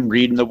gym,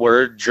 reading the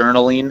Word,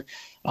 journaling,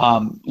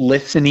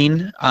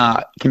 listening.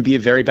 Can be a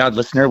very bad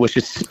listener, which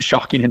is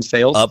shocking in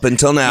sales. Up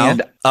until now.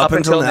 And up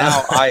until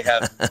now, I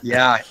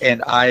have,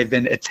 and I've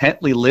been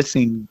intently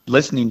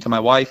listening to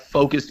my wife,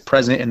 focused,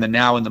 present in the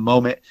now, in the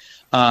moment.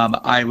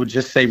 I would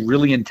just say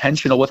really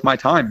intentional with my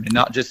time and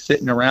not just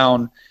sitting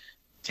around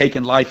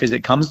taking life as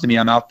it comes to me.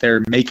 I'm out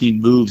there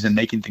making moves and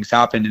making things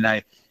happen.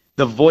 And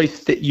the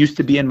voice that used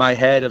to be in my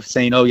head of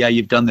saying, oh yeah,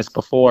 you've done this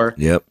before.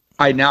 Yep.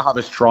 I now have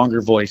a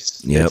stronger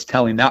voice that's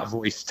telling that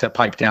voice to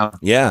pipe down.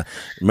 Yeah.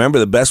 Remember,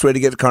 the best way to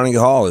get to Carnegie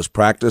Hall is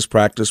practice,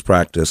 practice,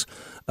 practice.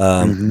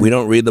 We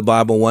don't read the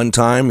Bible one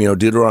time. You know,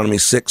 Deuteronomy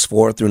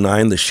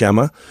 6:4-9, the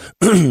Shema.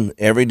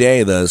 Every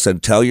day,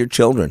 said, tell your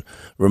children,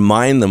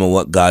 remind them of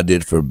what God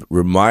did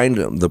remind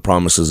them the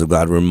promises of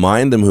God,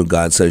 remind them who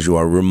God says you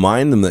are,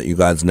 remind them that you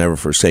God's never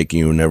forsaken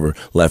you, never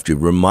left you,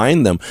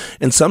 remind them.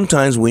 And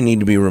sometimes we need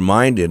to be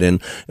reminded.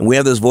 And we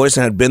have this voice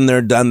that had been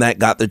there, done that,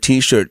 got the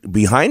t-shirt,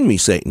 behind me,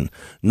 Satan.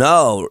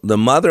 No, the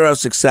mother of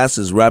success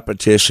is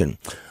repetition.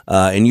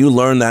 And you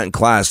learn that in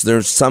class.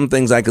 There's some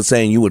things I could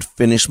say and you would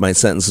finish my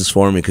sentences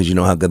for me because you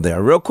know how good they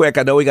are. Real quick,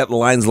 I know we got the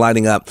lines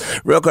lighting up.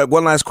 Real quick,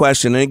 one last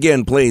question. And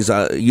again, please,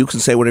 you can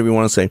say whatever you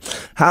want to say.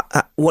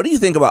 What do you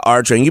think about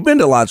our training? You've been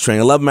to lots of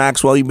training. I love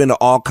Maxwell. You've been to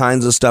all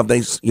kinds of stuff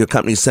your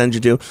company sends you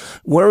to.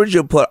 Where would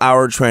you put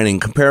our training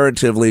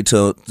comparatively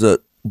to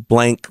the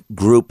blank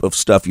group of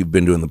stuff you've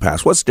been to in the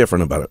past? What's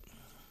different about it?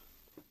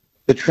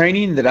 The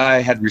training that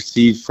I had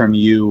received from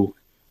you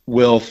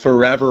will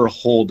forever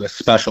hold a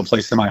special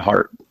place in my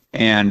heart.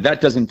 And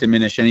that doesn't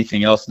diminish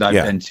anything else that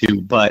I've been to,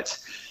 but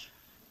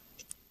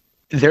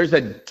there's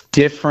a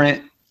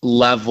different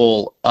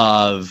level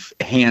of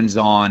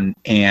hands-on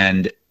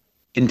and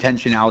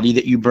intentionality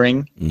that you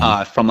bring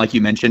from, like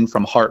you mentioned,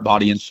 from heart,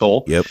 body, and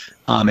soul. Yep.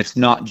 It's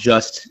not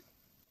just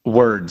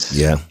words.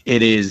 Yeah.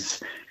 It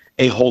is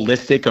a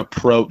holistic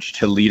approach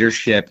to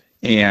leadership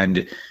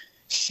and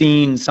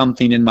seeing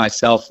something in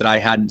myself that I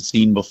hadn't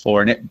seen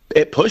before. And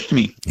it pushed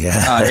me.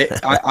 Yeah.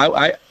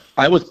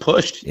 I was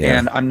pushed,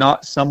 and I'm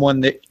not someone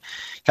that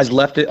has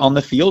left it on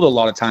the field a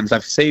lot of times.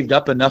 I've saved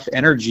up enough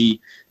energy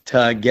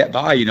to get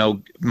by. You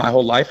know, my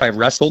whole life I've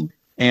wrestled.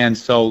 And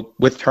so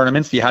with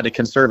tournaments, you had to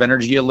conserve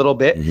energy a little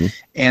bit.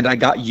 And I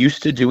got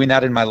used to doing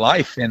that in my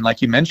life. And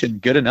like you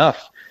mentioned, good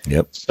enough.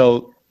 Yep.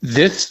 So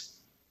this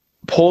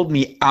pulled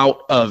me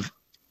out of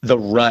the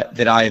rut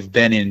that I've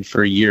been in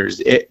for years.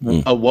 It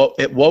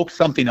woke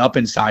something up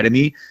inside of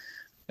me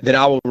that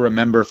I will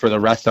remember for the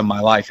rest of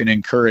my life and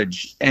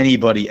encourage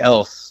anybody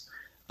else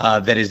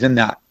that is in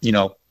that, you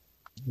know,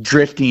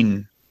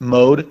 drifting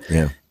mode.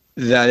 Yeah.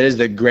 that is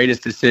the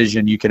greatest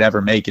decision you could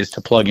ever make, is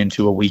to plug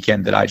into a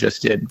weekend that I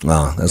just did.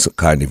 Wow, that's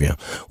kind of you.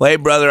 Well, hey,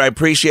 brother, I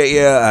appreciate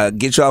you.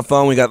 Get you off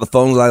phone. We got the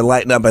phones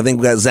lighting up. I think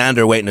we got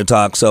Xander waiting to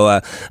talk.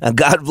 So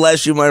God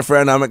bless you, my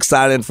friend. I'm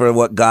excited for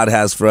what God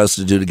has for us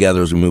to do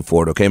together as we move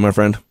forward. Okay, my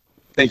friend?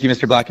 Thank you,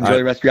 Mr. Black. Enjoy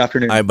the rest of your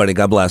afternoon. All right, buddy.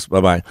 God bless.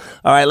 Bye-bye.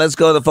 All right, let's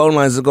go to the phone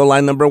lines. Let's go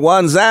line number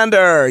 1.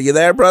 Xander, you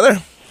there,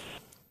 brother?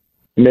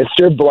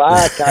 Mr.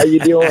 Black, how you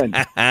doing?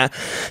 I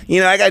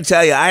got to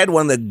tell you, I had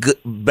one of the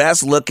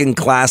best looking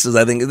classes,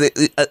 I think.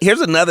 Here's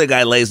another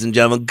guy, ladies and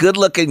gentlemen, good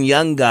looking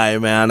young guy,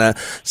 man.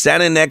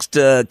 Standing next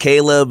to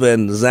Caleb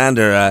and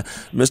Xander,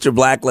 Mr.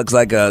 Black looks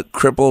like a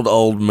crippled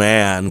old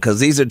man,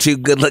 because these are two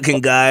good looking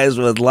guys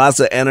with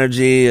lots of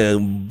energy, a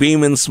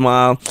beaming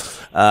smile.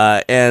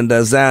 And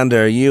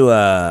Xander, you,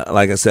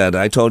 like I said,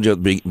 I told you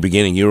at the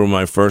beginning, you were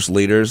my first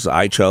leaders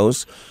I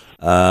chose.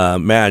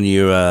 Man,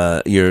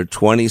 you're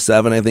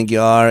 27, I think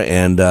you are,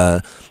 and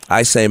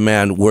I say,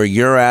 man, where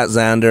you're at,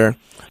 Xander,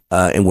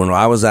 and when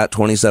I was at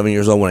 27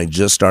 years old when I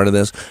just started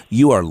this,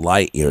 you are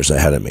light years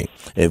ahead of me.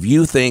 If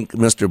you think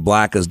Mr.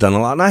 Black has done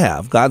a lot, and I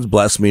have, God's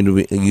blessed me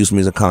to use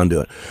me as a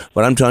conduit,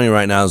 but I'm telling you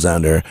right now,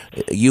 Xander,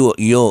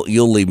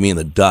 you'll leave me in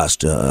the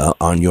dust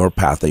on your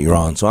path that you're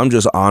on. So I'm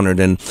just honored.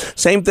 And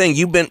same thing,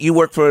 you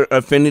work for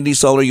Affinity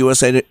Solar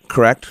USA,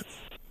 correct?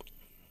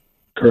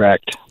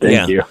 Correct.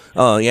 Thank you.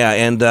 Oh, yeah.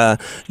 And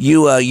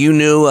you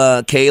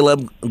knew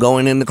Caleb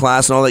going into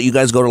class and all that. You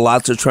guys go to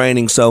lots of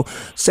training. So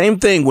same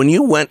thing. When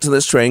you went to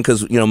this training,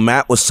 because,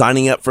 Matt was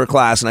signing up for a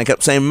class, and I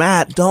kept saying,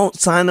 Matt, don't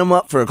sign him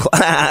up for a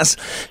class.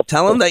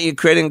 Tell him that you're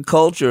creating a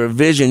culture, a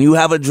vision. You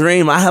have a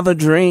dream. I have a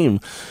dream.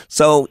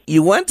 So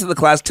you went to the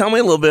class. Tell me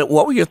a little bit,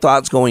 what were your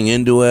thoughts going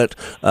into it?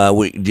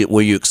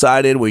 Were you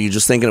excited? Were you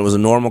just thinking it was a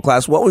normal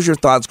class? What was your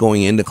thoughts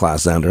going into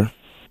class, Xander?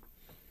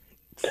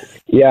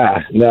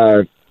 Yeah,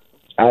 no.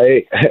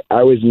 I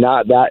was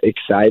not that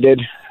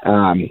excited,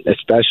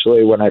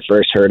 especially when I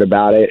first heard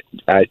about it.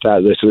 I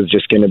thought this was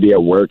just going to be a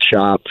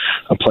workshop,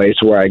 a place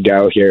where I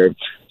go hear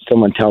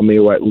someone tell me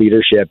what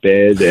leadership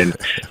is, and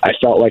I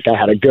felt like I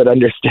had a good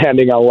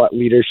understanding on what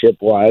leadership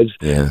was.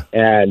 Yeah.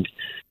 And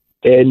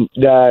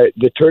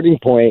the turning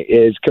point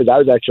is, because I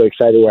was actually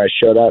excited when I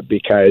showed up,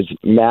 because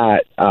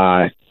Matt,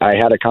 I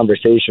had a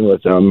conversation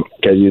with him,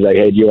 because he's like,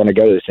 hey, do you want to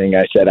go to this thing?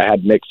 I said I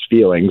had mixed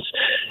feelings.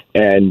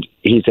 And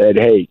he said,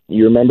 hey,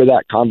 you remember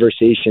that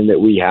conversation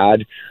that we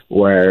had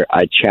where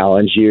I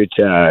challenged you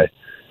to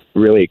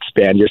really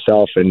expand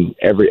yourself in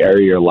every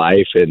area of your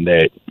life, and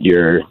that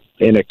you're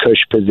in a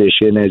cush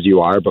position as you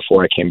are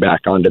before I came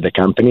back onto the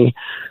company?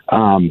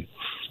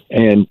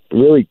 And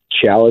really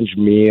challenged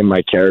me and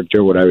my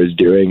character, what I was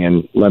doing,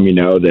 and let me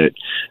know that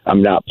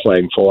I'm not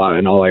playing full out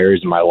in all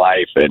areas of my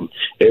life. And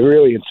it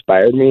really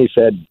inspired me. He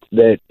said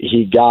that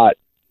he got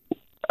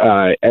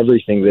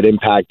everything that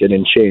impacted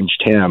and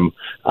changed him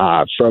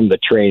from the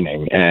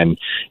training. And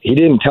he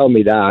didn't tell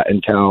me that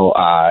until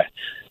a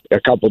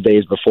couple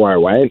days before I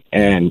went,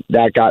 and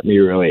that got me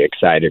really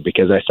excited,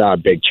 because I saw a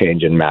big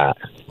change in Matt.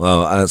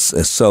 Well,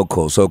 it's so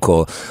cool, so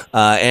cool.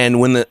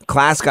 And when the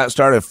class got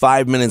started,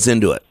 5 minutes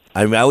into it,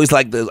 I always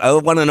like this. I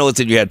want to know what's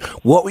in your head.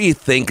 What were you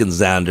thinking,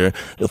 Xander?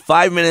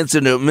 5 minutes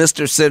into it,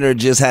 Mr. Sinner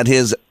just had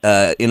his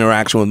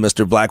interaction with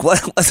Mr. Black.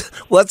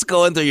 What's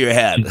going through your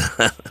head?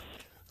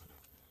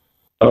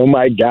 Oh,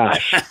 my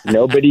gosh.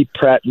 Nobody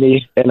prepped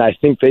me, and I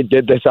think they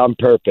did this on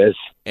purpose.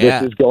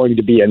 Yeah. This is going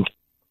to be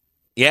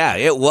Yeah,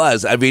 it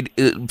was. I mean,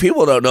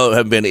 people don't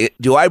know.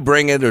 Do I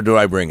bring it or do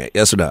I bring it?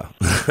 Yes or no?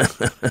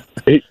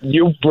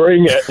 You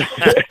bring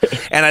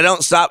it. And I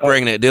don't stop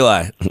bringing it, do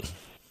I?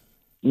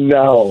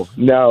 No,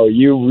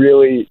 you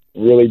really,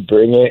 really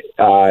bring it.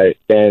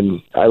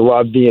 And I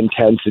love the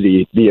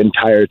intensity the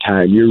entire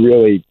time. You're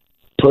really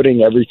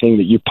putting everything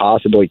that you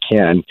possibly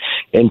can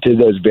into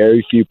those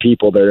very few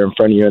people that are in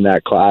front of you in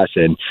that class,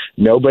 and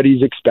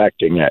nobody's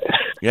expecting it.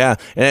 Yeah,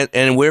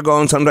 and we're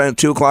going sometime at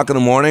 2 o'clock in the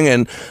morning,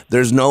 and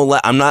there's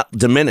I'm not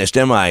diminished,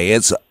 am I?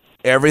 It's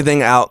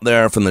everything out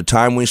there from the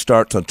time we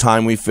start to the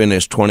time we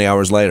finish 20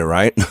 hours later,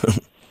 right?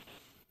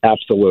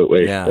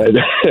 Absolutely. Yeah.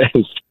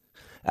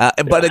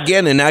 But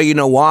again, and now you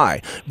know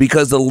why.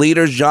 Because the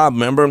leader's job,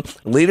 remember,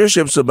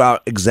 leadership's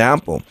about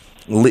example.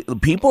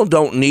 People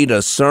don't need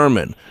a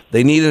sermon.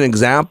 They need an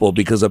example,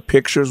 because a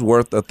picture's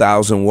worth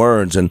 1,000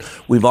 words. And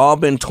we've all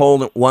been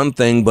told one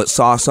thing but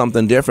saw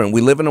something different.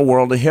 We live in a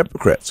world of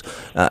hypocrites.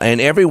 And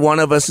every one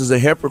of us is a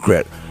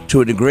hypocrite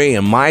to a degree.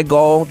 And my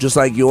goal, just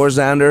like yours,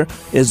 Xander,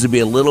 is to be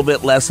a little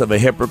bit less of a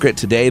hypocrite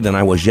today than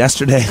I was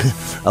yesterday.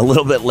 A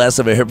little bit less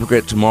of a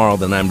hypocrite tomorrow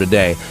than I'm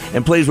today.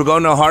 And please, we're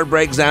going to a hard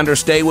break. Xander,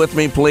 stay with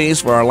me, please,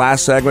 for our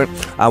last segment.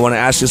 I want to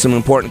ask you some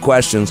important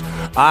questions.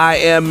 I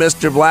am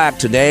Mr. Black.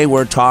 Today,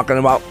 we're talking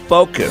about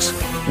focus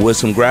with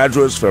some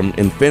graduates from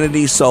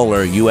Infinity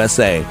Solar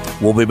USA.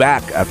 We'll be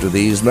back after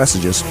these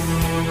messages.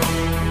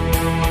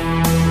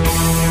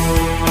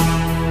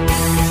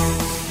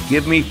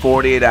 Give me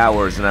 48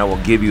 hours and I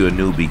will give you a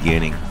new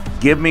beginning.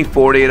 Give me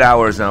 48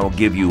 hours and I will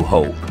give you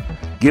hope.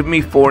 Give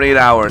me 48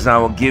 hours and I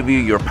will give you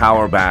your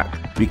power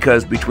back.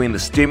 Because between the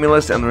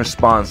stimulus and the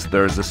response,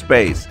 there is a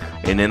space.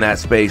 And in that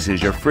space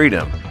is your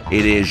freedom.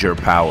 It is your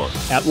power.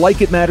 At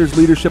Like It Matters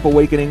Leadership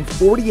Awakening,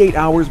 48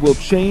 hours will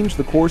change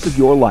the course of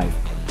your life.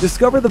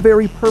 Discover the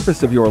very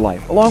purpose of your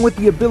life, along with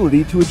the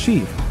ability to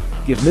achieve.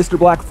 Give Mr.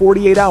 Black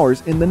 48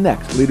 hours in the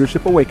next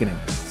Leadership Awakening.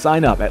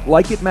 Sign up at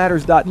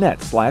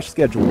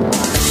likeitmatters.net/schedule.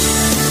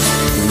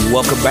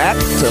 Welcome back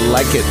to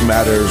Like It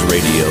Matters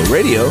Radio.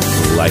 Radio,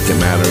 like it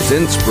matters,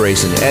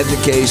 inspiration,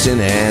 education,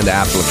 and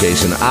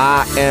application.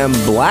 I am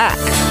Black,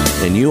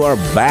 and you are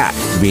back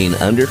being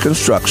under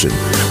construction.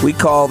 We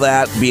call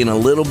that being a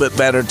little bit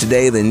better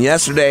today than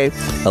yesterday,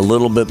 a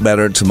little bit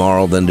better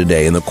tomorrow than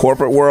today. In the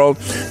corporate world,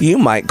 you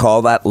might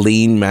call that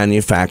lean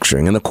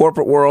manufacturing. In the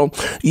corporate world,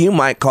 you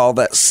might call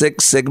that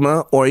Six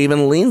Sigma or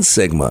even Lean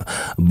Sigma.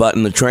 But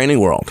in the training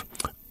world,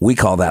 we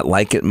call that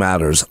Like It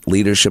Matters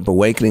Leadership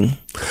Awakening.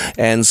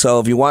 And so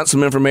if you want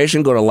some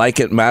information, go to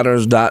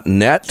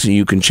likeitmatters.net.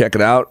 You can check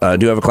it out. I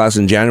do have a class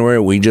in January.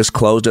 We just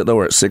closed it, though.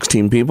 We're at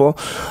 16 people.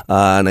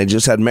 And I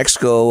just had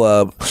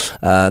Mexico,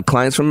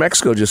 clients from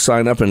Mexico just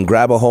sign up and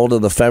grab a hold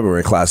of the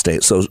February class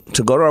date. So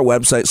to go to our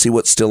website, see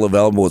what's still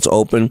available, it's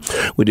open.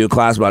 We do a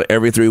class about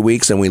every 3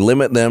 weeks, and we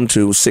limit them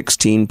to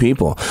 16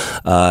 people.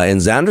 And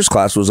Xander's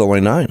class was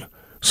only 9.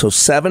 So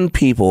 7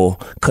 people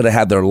could have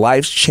had their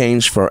lives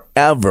changed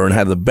forever and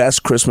had the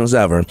best Christmas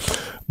ever,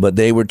 but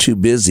they were too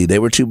busy. They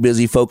were too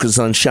busy focused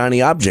on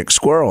shiny objects,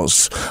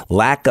 squirrels,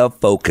 lack of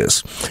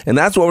focus. And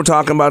that's what we're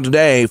talking about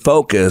today,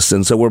 focus.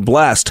 And so we're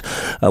blessed.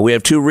 We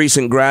have 2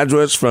 recent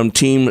graduates from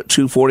Team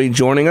 240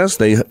 joining us.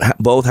 They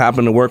both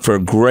happen to work for a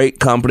great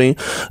company,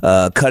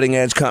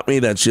 cutting-edge company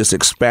that's just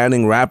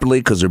expanding rapidly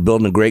because they're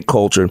building a great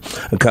culture,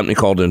 a company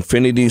called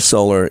Infinity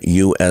Solar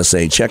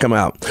USA. Check them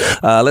out.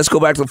 Let's go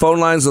back to the phone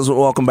lines. Let's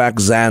welcome back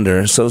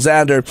Xander. So,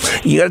 Xander,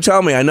 you got to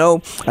tell me, I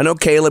know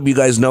Caleb, you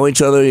guys know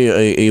each other.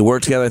 You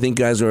work together. I think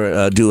you guys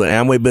are do an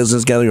Amway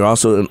business together. You're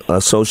also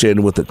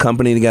associated with the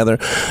company together.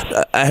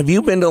 Have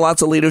you been to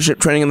lots of leadership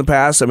training in the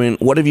past? I mean,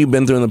 what have you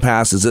been through in the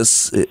past?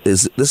 This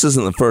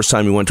isn't the first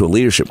time you went to a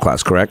leadership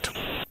class, correct?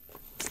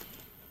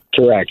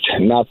 Correct.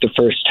 Not the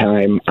first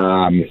time.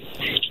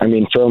 I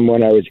mean, from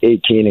when I was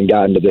 18 and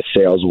got into the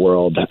sales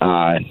world,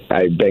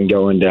 I've been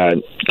going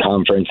to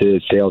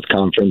conferences, sales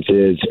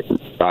conferences,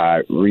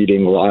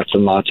 reading lots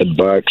and lots of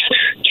books,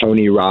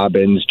 Tony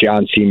Robbins,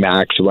 John C.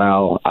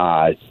 Maxwell,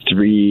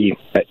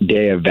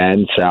 3-day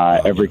events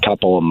every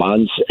couple of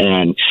months.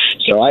 And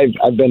so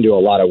I've been to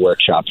a lot of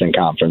workshops and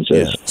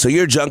conferences. Yeah. So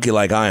you're a junkie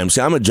like I am. See,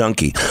 I'm a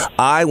junkie.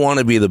 I want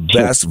to be the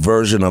best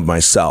version of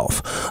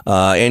myself.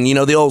 And,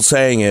 the old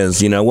saying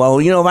is, if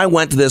I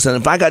went to this and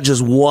if I got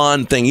just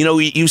one thing,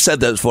 you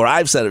said that before.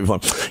 I've said it before.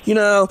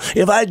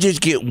 If I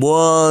just get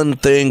one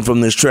thing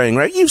from this training,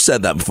 right? You've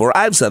said that before.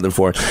 I've said that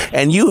before.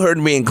 And you heard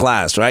me in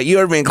class, right? You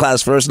heard me in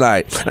class first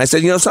night. And I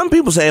said, some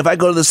people say if I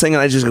go to this thing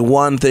and I just get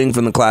one thing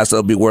from the class,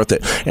 that'll be worth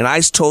it. And I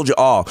told you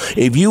all,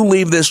 if you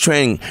leave this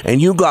training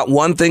and you got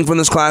one thing from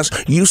this class,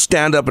 you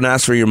stand up and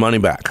ask for your money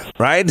back,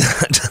 right?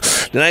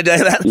 Did I tell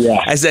you that?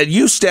 Yeah. I said,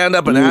 you stand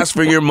up and ask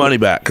for your money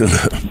back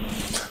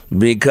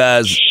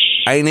because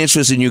I ain't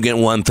interested in you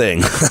getting one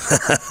thing.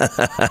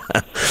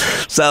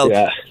 So,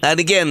 yeah. And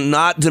again,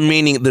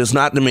 there's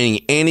not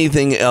demeaning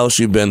anything else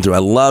you've been through. I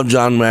love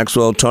John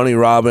Maxwell. Tony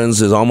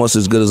Robbins is almost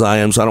as good as I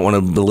am, so I don't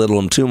want to belittle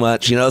him too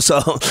much,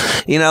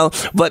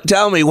 but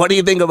tell me, what do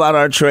you think about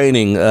our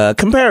training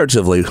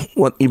comparatively,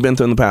 what you've been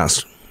through in the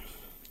past?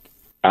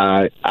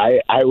 I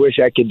wish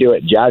I could do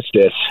it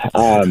justice.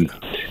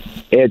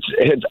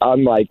 It's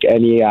unlike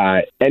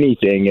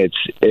anything.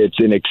 It's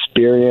an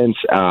experience.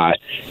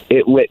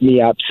 It lit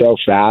me up so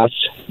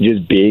fast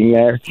just being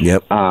there.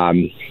 Yep.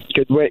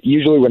 Because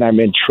usually when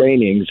I'm in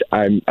trainings,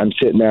 I'm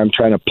sitting there, I'm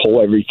trying to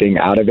pull everything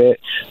out of it.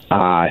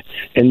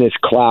 In this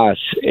class,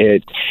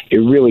 it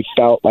really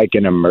felt like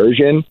an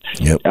immersion.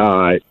 Yep.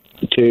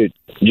 To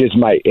just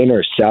my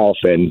inner self,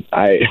 and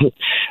I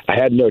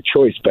had no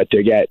choice but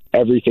to get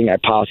everything I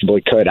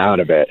possibly could out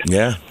of it.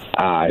 Yeah.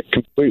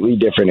 Completely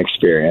different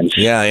experience.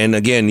 Yeah, and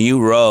again, you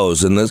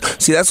rose, and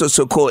that's what's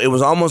so cool. It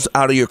was almost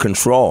out of your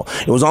control.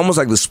 It was almost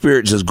like the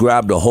Spirit just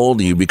grabbed a hold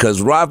of you, because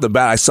right off the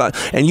bat, I saw,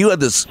 and you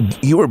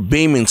were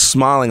beaming,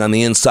 smiling on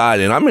the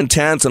inside, and I'm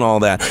intense and all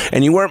that,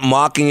 and you weren't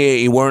mocking it,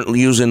 you weren't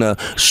using a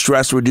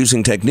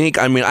stress-reducing technique.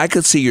 I mean, I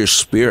could see your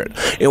spirit.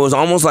 It was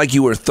almost like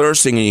you were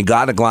thirsting and you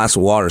got a glass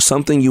of water,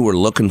 something you were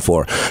looking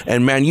for,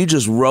 and man, you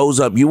just rose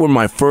up. You were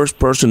my first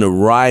person to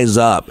rise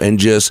up and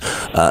just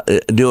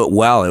do it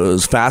well. It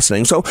was fascinating.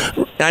 So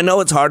I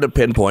know it's hard to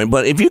pinpoint,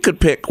 but if you could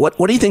pick, what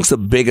do you think's the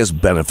biggest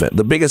benefit,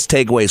 the biggest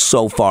takeaway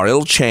so far?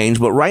 It'll change,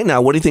 but right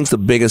now, what do you think's the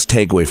biggest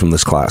takeaway from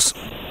this class?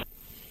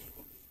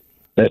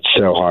 That's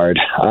so hard.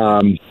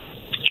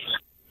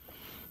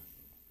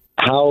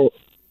 How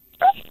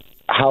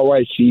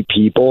I see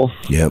people.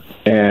 Yep.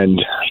 And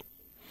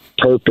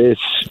purpose.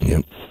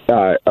 Yep.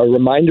 A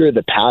reminder of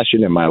the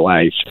passion in my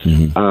life.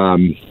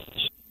 Mm-hmm.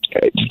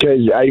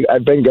 Because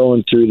I've been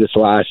going through this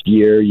last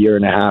year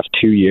and a half,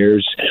 2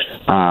 years,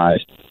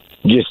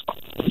 just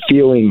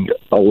feeling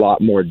a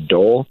lot more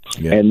dull,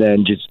 and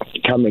then just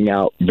coming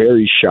out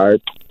very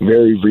sharp,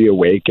 very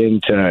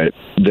reawakened to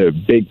the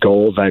big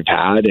goals I've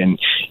had, and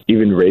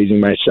even raising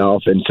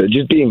myself. And so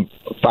just being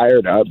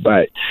fired up,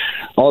 but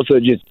also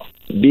just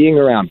being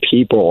around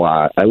people.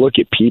 I look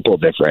at people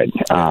different.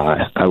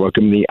 I look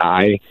them in the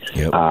eye.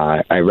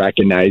 I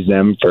recognize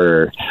them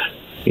for,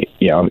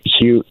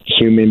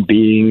 human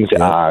beings,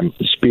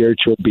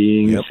 spiritual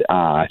beings,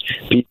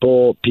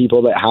 people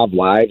that have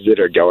lives that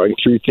are going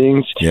through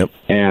things,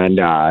 and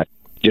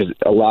just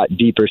a lot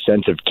deeper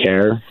sense of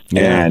care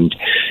and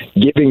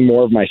giving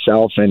more of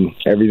myself in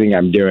everything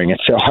I'm doing.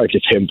 It's so hard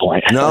to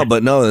pinpoint. No,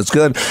 that's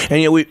good.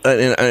 And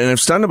and I'm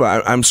stunned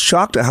about it. I'm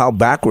shocked at how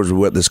backwards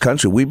we're at this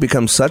country. We've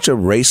become such a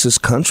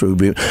racist country.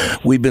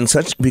 We've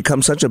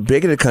become such a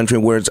bigoted country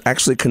where it's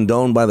actually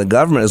condoned by the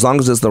government as long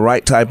as it's the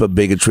right type of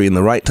bigotry and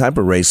the right type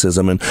of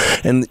racism.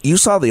 And you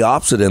saw the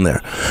opposite in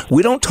there.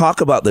 We don't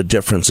talk about the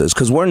differences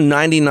because we're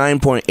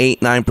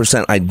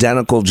 99.89%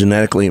 identical,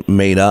 genetically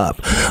made up.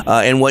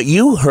 And what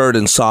you heard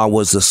and saw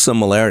was the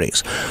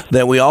similarities,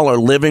 that we all are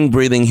living,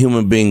 breathing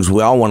human beings.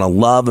 We all want to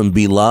love and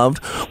be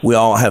loved. We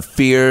all have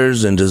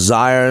fears and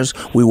desires.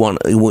 We want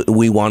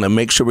to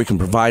make sure we can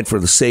provide for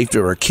the safety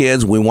of our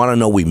kids. We want to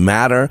know we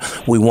matter.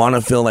 We want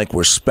to feel like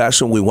we're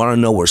special. We want to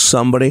know we're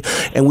somebody.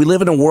 And we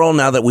live in a world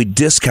now that we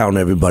discount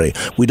everybody.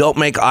 We don't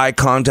make eye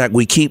contact.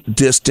 We keep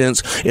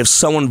distance. If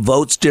someone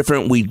votes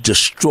different, we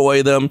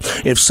destroy them.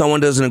 If someone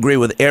doesn't agree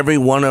with every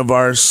one of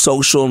our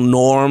social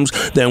norms,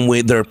 then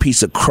they're a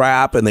piece of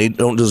crap and they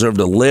don't deserve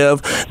to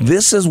live.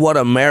 This is what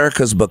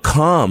America's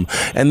become,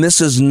 and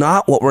this is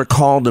not what we're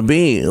called to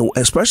be.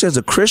 Especially as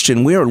a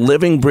Christian, we are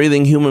living,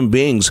 breathing human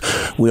beings.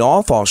 We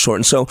all fall short,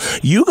 and so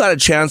you got a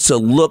chance to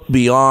look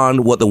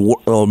beyond what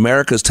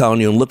America's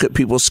telling you, and look at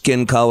people's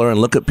skin color,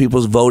 and look at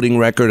people's voting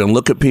record, and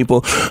look at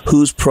people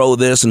who's pro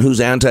this and who's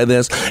anti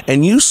this,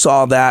 and you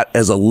saw that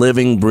as a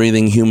living,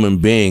 breathing human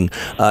being,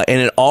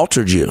 and it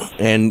altered you.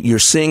 And you're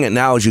seeing it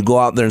now as you go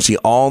out there and see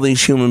all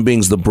these human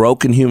beings, the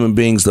broken human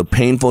beings, the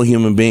painful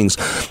human beings.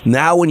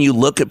 Now when you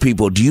look at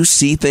people, do you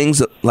see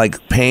things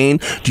like pain?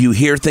 Do you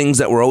hear things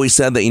that were always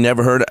said that you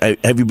never heard?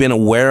 Have you been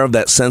aware of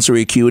that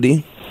sensory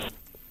acuity?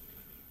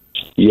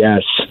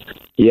 Yes,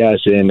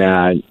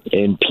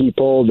 and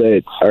people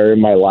that are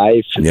in my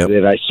life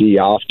that I see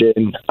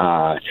often,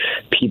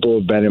 people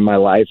who've been in my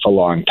life a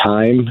long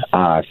time,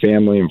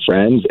 family and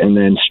friends, and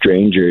then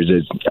strangers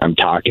as I'm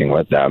talking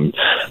with them.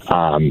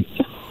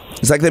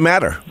 It's like they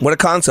matter. What a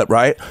concept,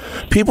 right?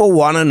 People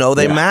want to know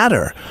they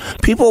matter.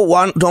 People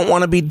don't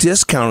want to be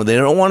discounted. They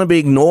don't want to be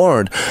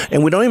ignored.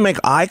 And we don't even make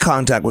eye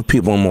contact with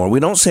people anymore.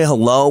 We don't say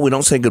hello. We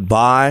don't say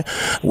goodbye.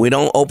 We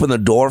don't open the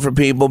door for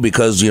people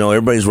because,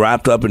 everybody's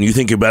wrapped up and you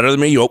think you're better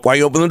than me. Why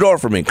you open the door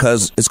for me?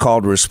 Because it's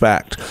called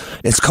respect.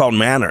 It's called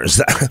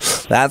manners.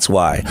 That's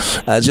why.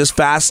 It's just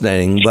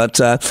fascinating. But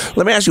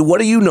let me ask you,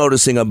 what are you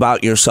noticing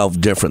about yourself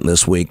different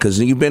this week? Because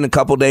you've been a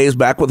couple days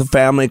back with the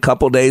family, a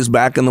couple days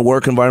back in the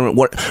work environment.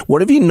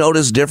 What have you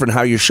noticed different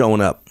how you're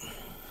showing up?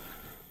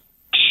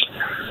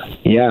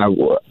 Yeah,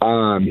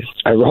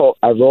 I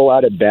roll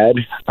out of bed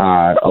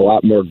a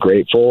lot more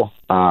grateful.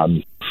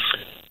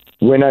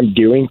 When I'm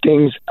doing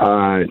things,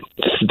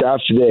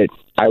 stuff that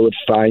I would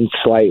find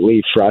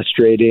slightly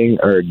frustrating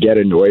or get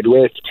annoyed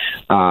with,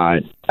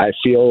 I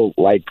feel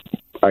like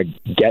a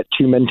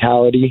get-to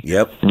mentality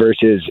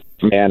versus,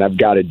 man, I've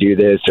got to do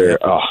this, or,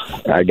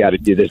 I got to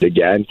do this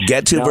again.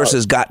 Get-to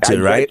versus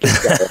got-to, right?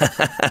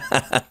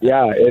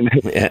 And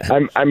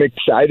I'm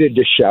excited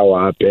to show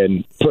up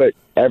and put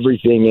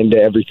everything into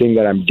everything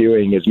that I'm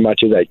doing as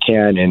much as I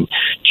can and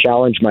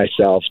challenge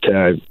myself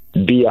to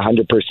be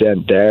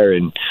 100% there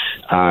and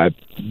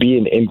be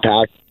an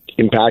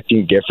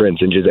impacting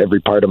difference in just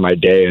every part of my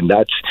day. And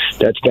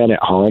that's been at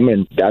home,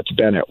 and that's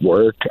been at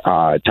work,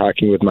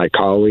 talking with my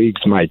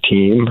colleagues, my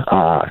team,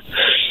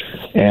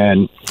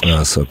 and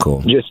so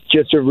cool.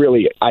 Just a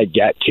really I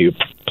get to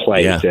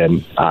place.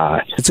 And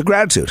it's a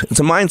gratitude. It's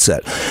a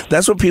mindset.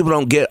 That's what people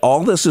don't get.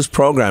 All this is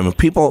programming.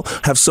 People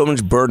have so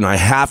much burden. I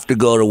have to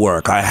go to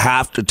work. I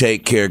have to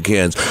take care of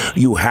kids.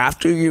 You have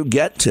to, you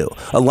get to.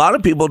 A lot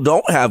of people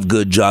don't have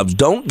good jobs,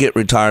 don't get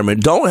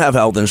retirement, don't have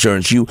health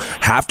insurance. You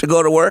have to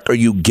go to work, or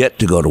you get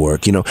to go to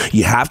work. You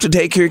have to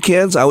take care of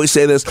kids. I always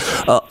say this,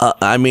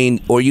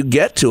 or you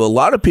get to. A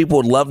lot of people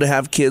would love to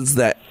have kids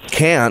that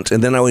can't,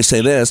 and then I always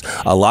say this,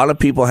 a lot of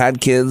people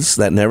had kids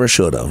that never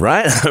should have,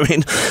 right?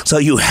 So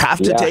you have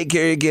to take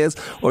care of your kids,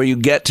 or you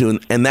get to,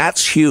 and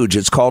that's huge.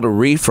 It's called a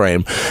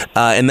reframe,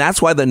 and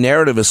that's why the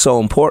narrative is so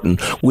important.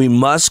 We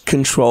must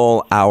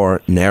control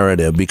our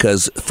narrative,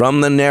 because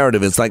from the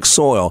narrative, it's like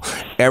soil.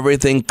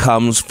 Everything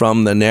comes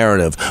from the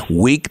narrative.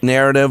 Weak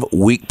narrative,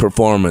 weak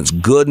performance.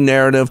 Good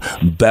narrative,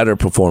 better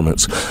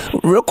performance.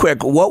 Real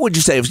quick, what would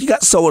you say if you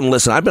got someone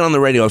listen? I've been on the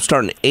radio. I'm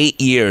starting 8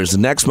 years. The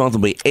next month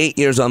will be 8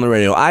 years on the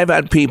radio. I've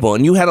had people,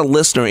 and you had a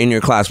listener in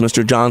your class,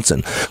 Mr.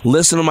 Johnson,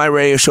 listen to my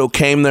radio show,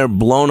 came there,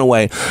 blown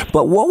away.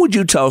 But what would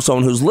you tell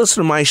someone who's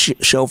listened to my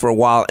show for a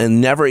while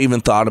and never even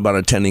thought about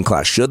attending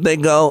class? Should they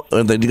go?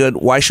 Are they good?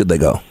 Why should they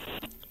go?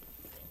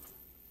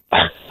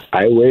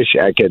 I wish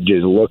I could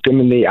just look them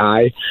in the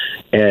eye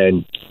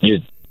and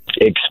just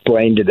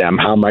explain to them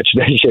how much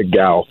they should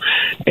go.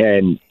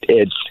 And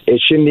it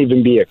shouldn't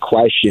even be a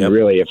question,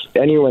 really. If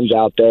anyone's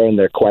out there and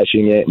they're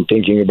questioning it and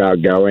thinking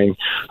about going,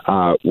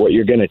 what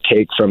you're going to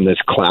take from this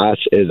class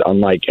is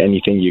unlike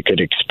anything you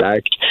could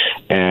expect,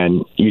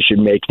 and you should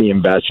make the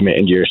investment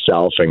into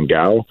yourself and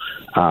go.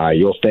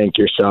 You'll thank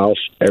yourself.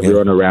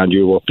 Everyone around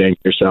you will thank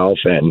yourself,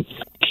 and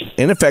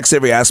it affects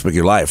every aspect of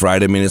your life,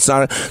 right? I mean, it's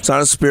not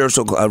a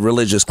spiritual,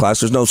 religious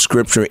class. There's no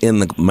scripture in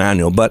the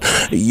manual, but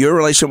your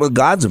relationship with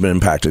God's been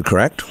impacted,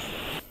 correct?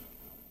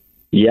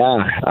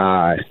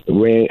 Yeah.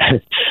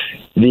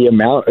 The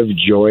amount of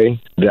joy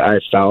that I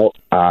felt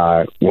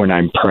when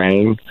I'm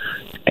praying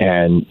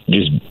and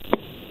just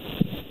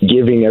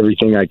giving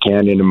everything I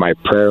can into my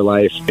prayer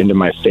life, into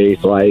my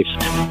faith life,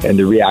 and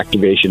the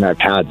reactivation I've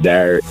had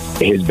there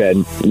has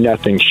been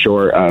nothing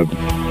short of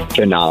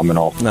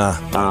phenomenal.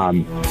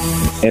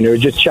 And it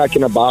was just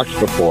checking a box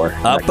before.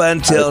 Up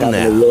until now.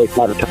 I really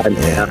thought of time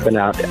helping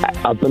out.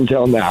 Up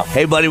until now.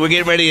 Hey, buddy, we're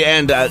getting ready to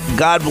end.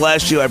 God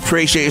bless you. I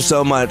appreciate you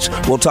so much.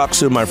 We'll talk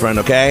soon, my friend,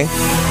 okay?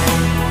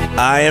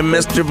 I am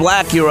Mr.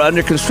 Black. You are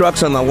under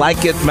construction on the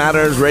Like It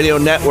Matters Radio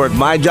Network.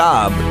 My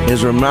job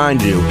is to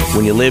remind you,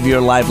 when you live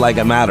your life like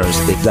it matters,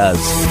 it does.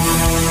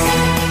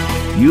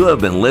 You have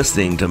been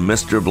listening to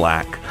Mr.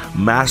 Black,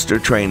 Master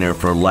Trainer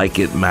for Like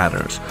It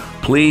Matters.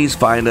 Please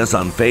find us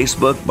on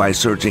Facebook by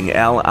searching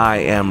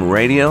LIM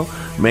Radio.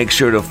 Make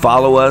sure to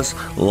follow us,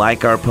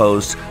 like our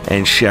posts,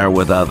 and share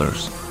with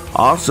others.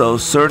 Also,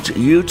 search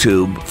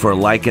YouTube for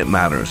Like It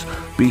Matters.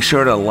 Be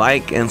sure to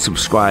like and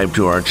subscribe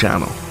to our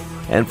channel.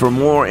 And for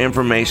more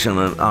information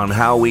on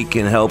how we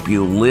can help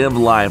you live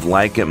life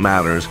like it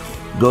matters,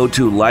 go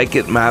to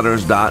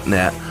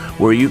likeitmatters.net,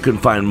 where you can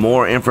find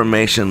more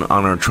information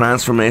on our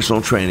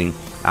transformational training,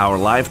 our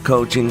life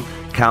coaching,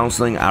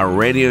 counseling, our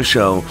radio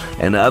show,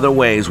 and other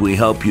ways we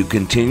help you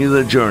continue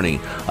the journey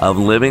of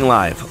living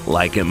life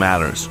like it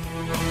matters.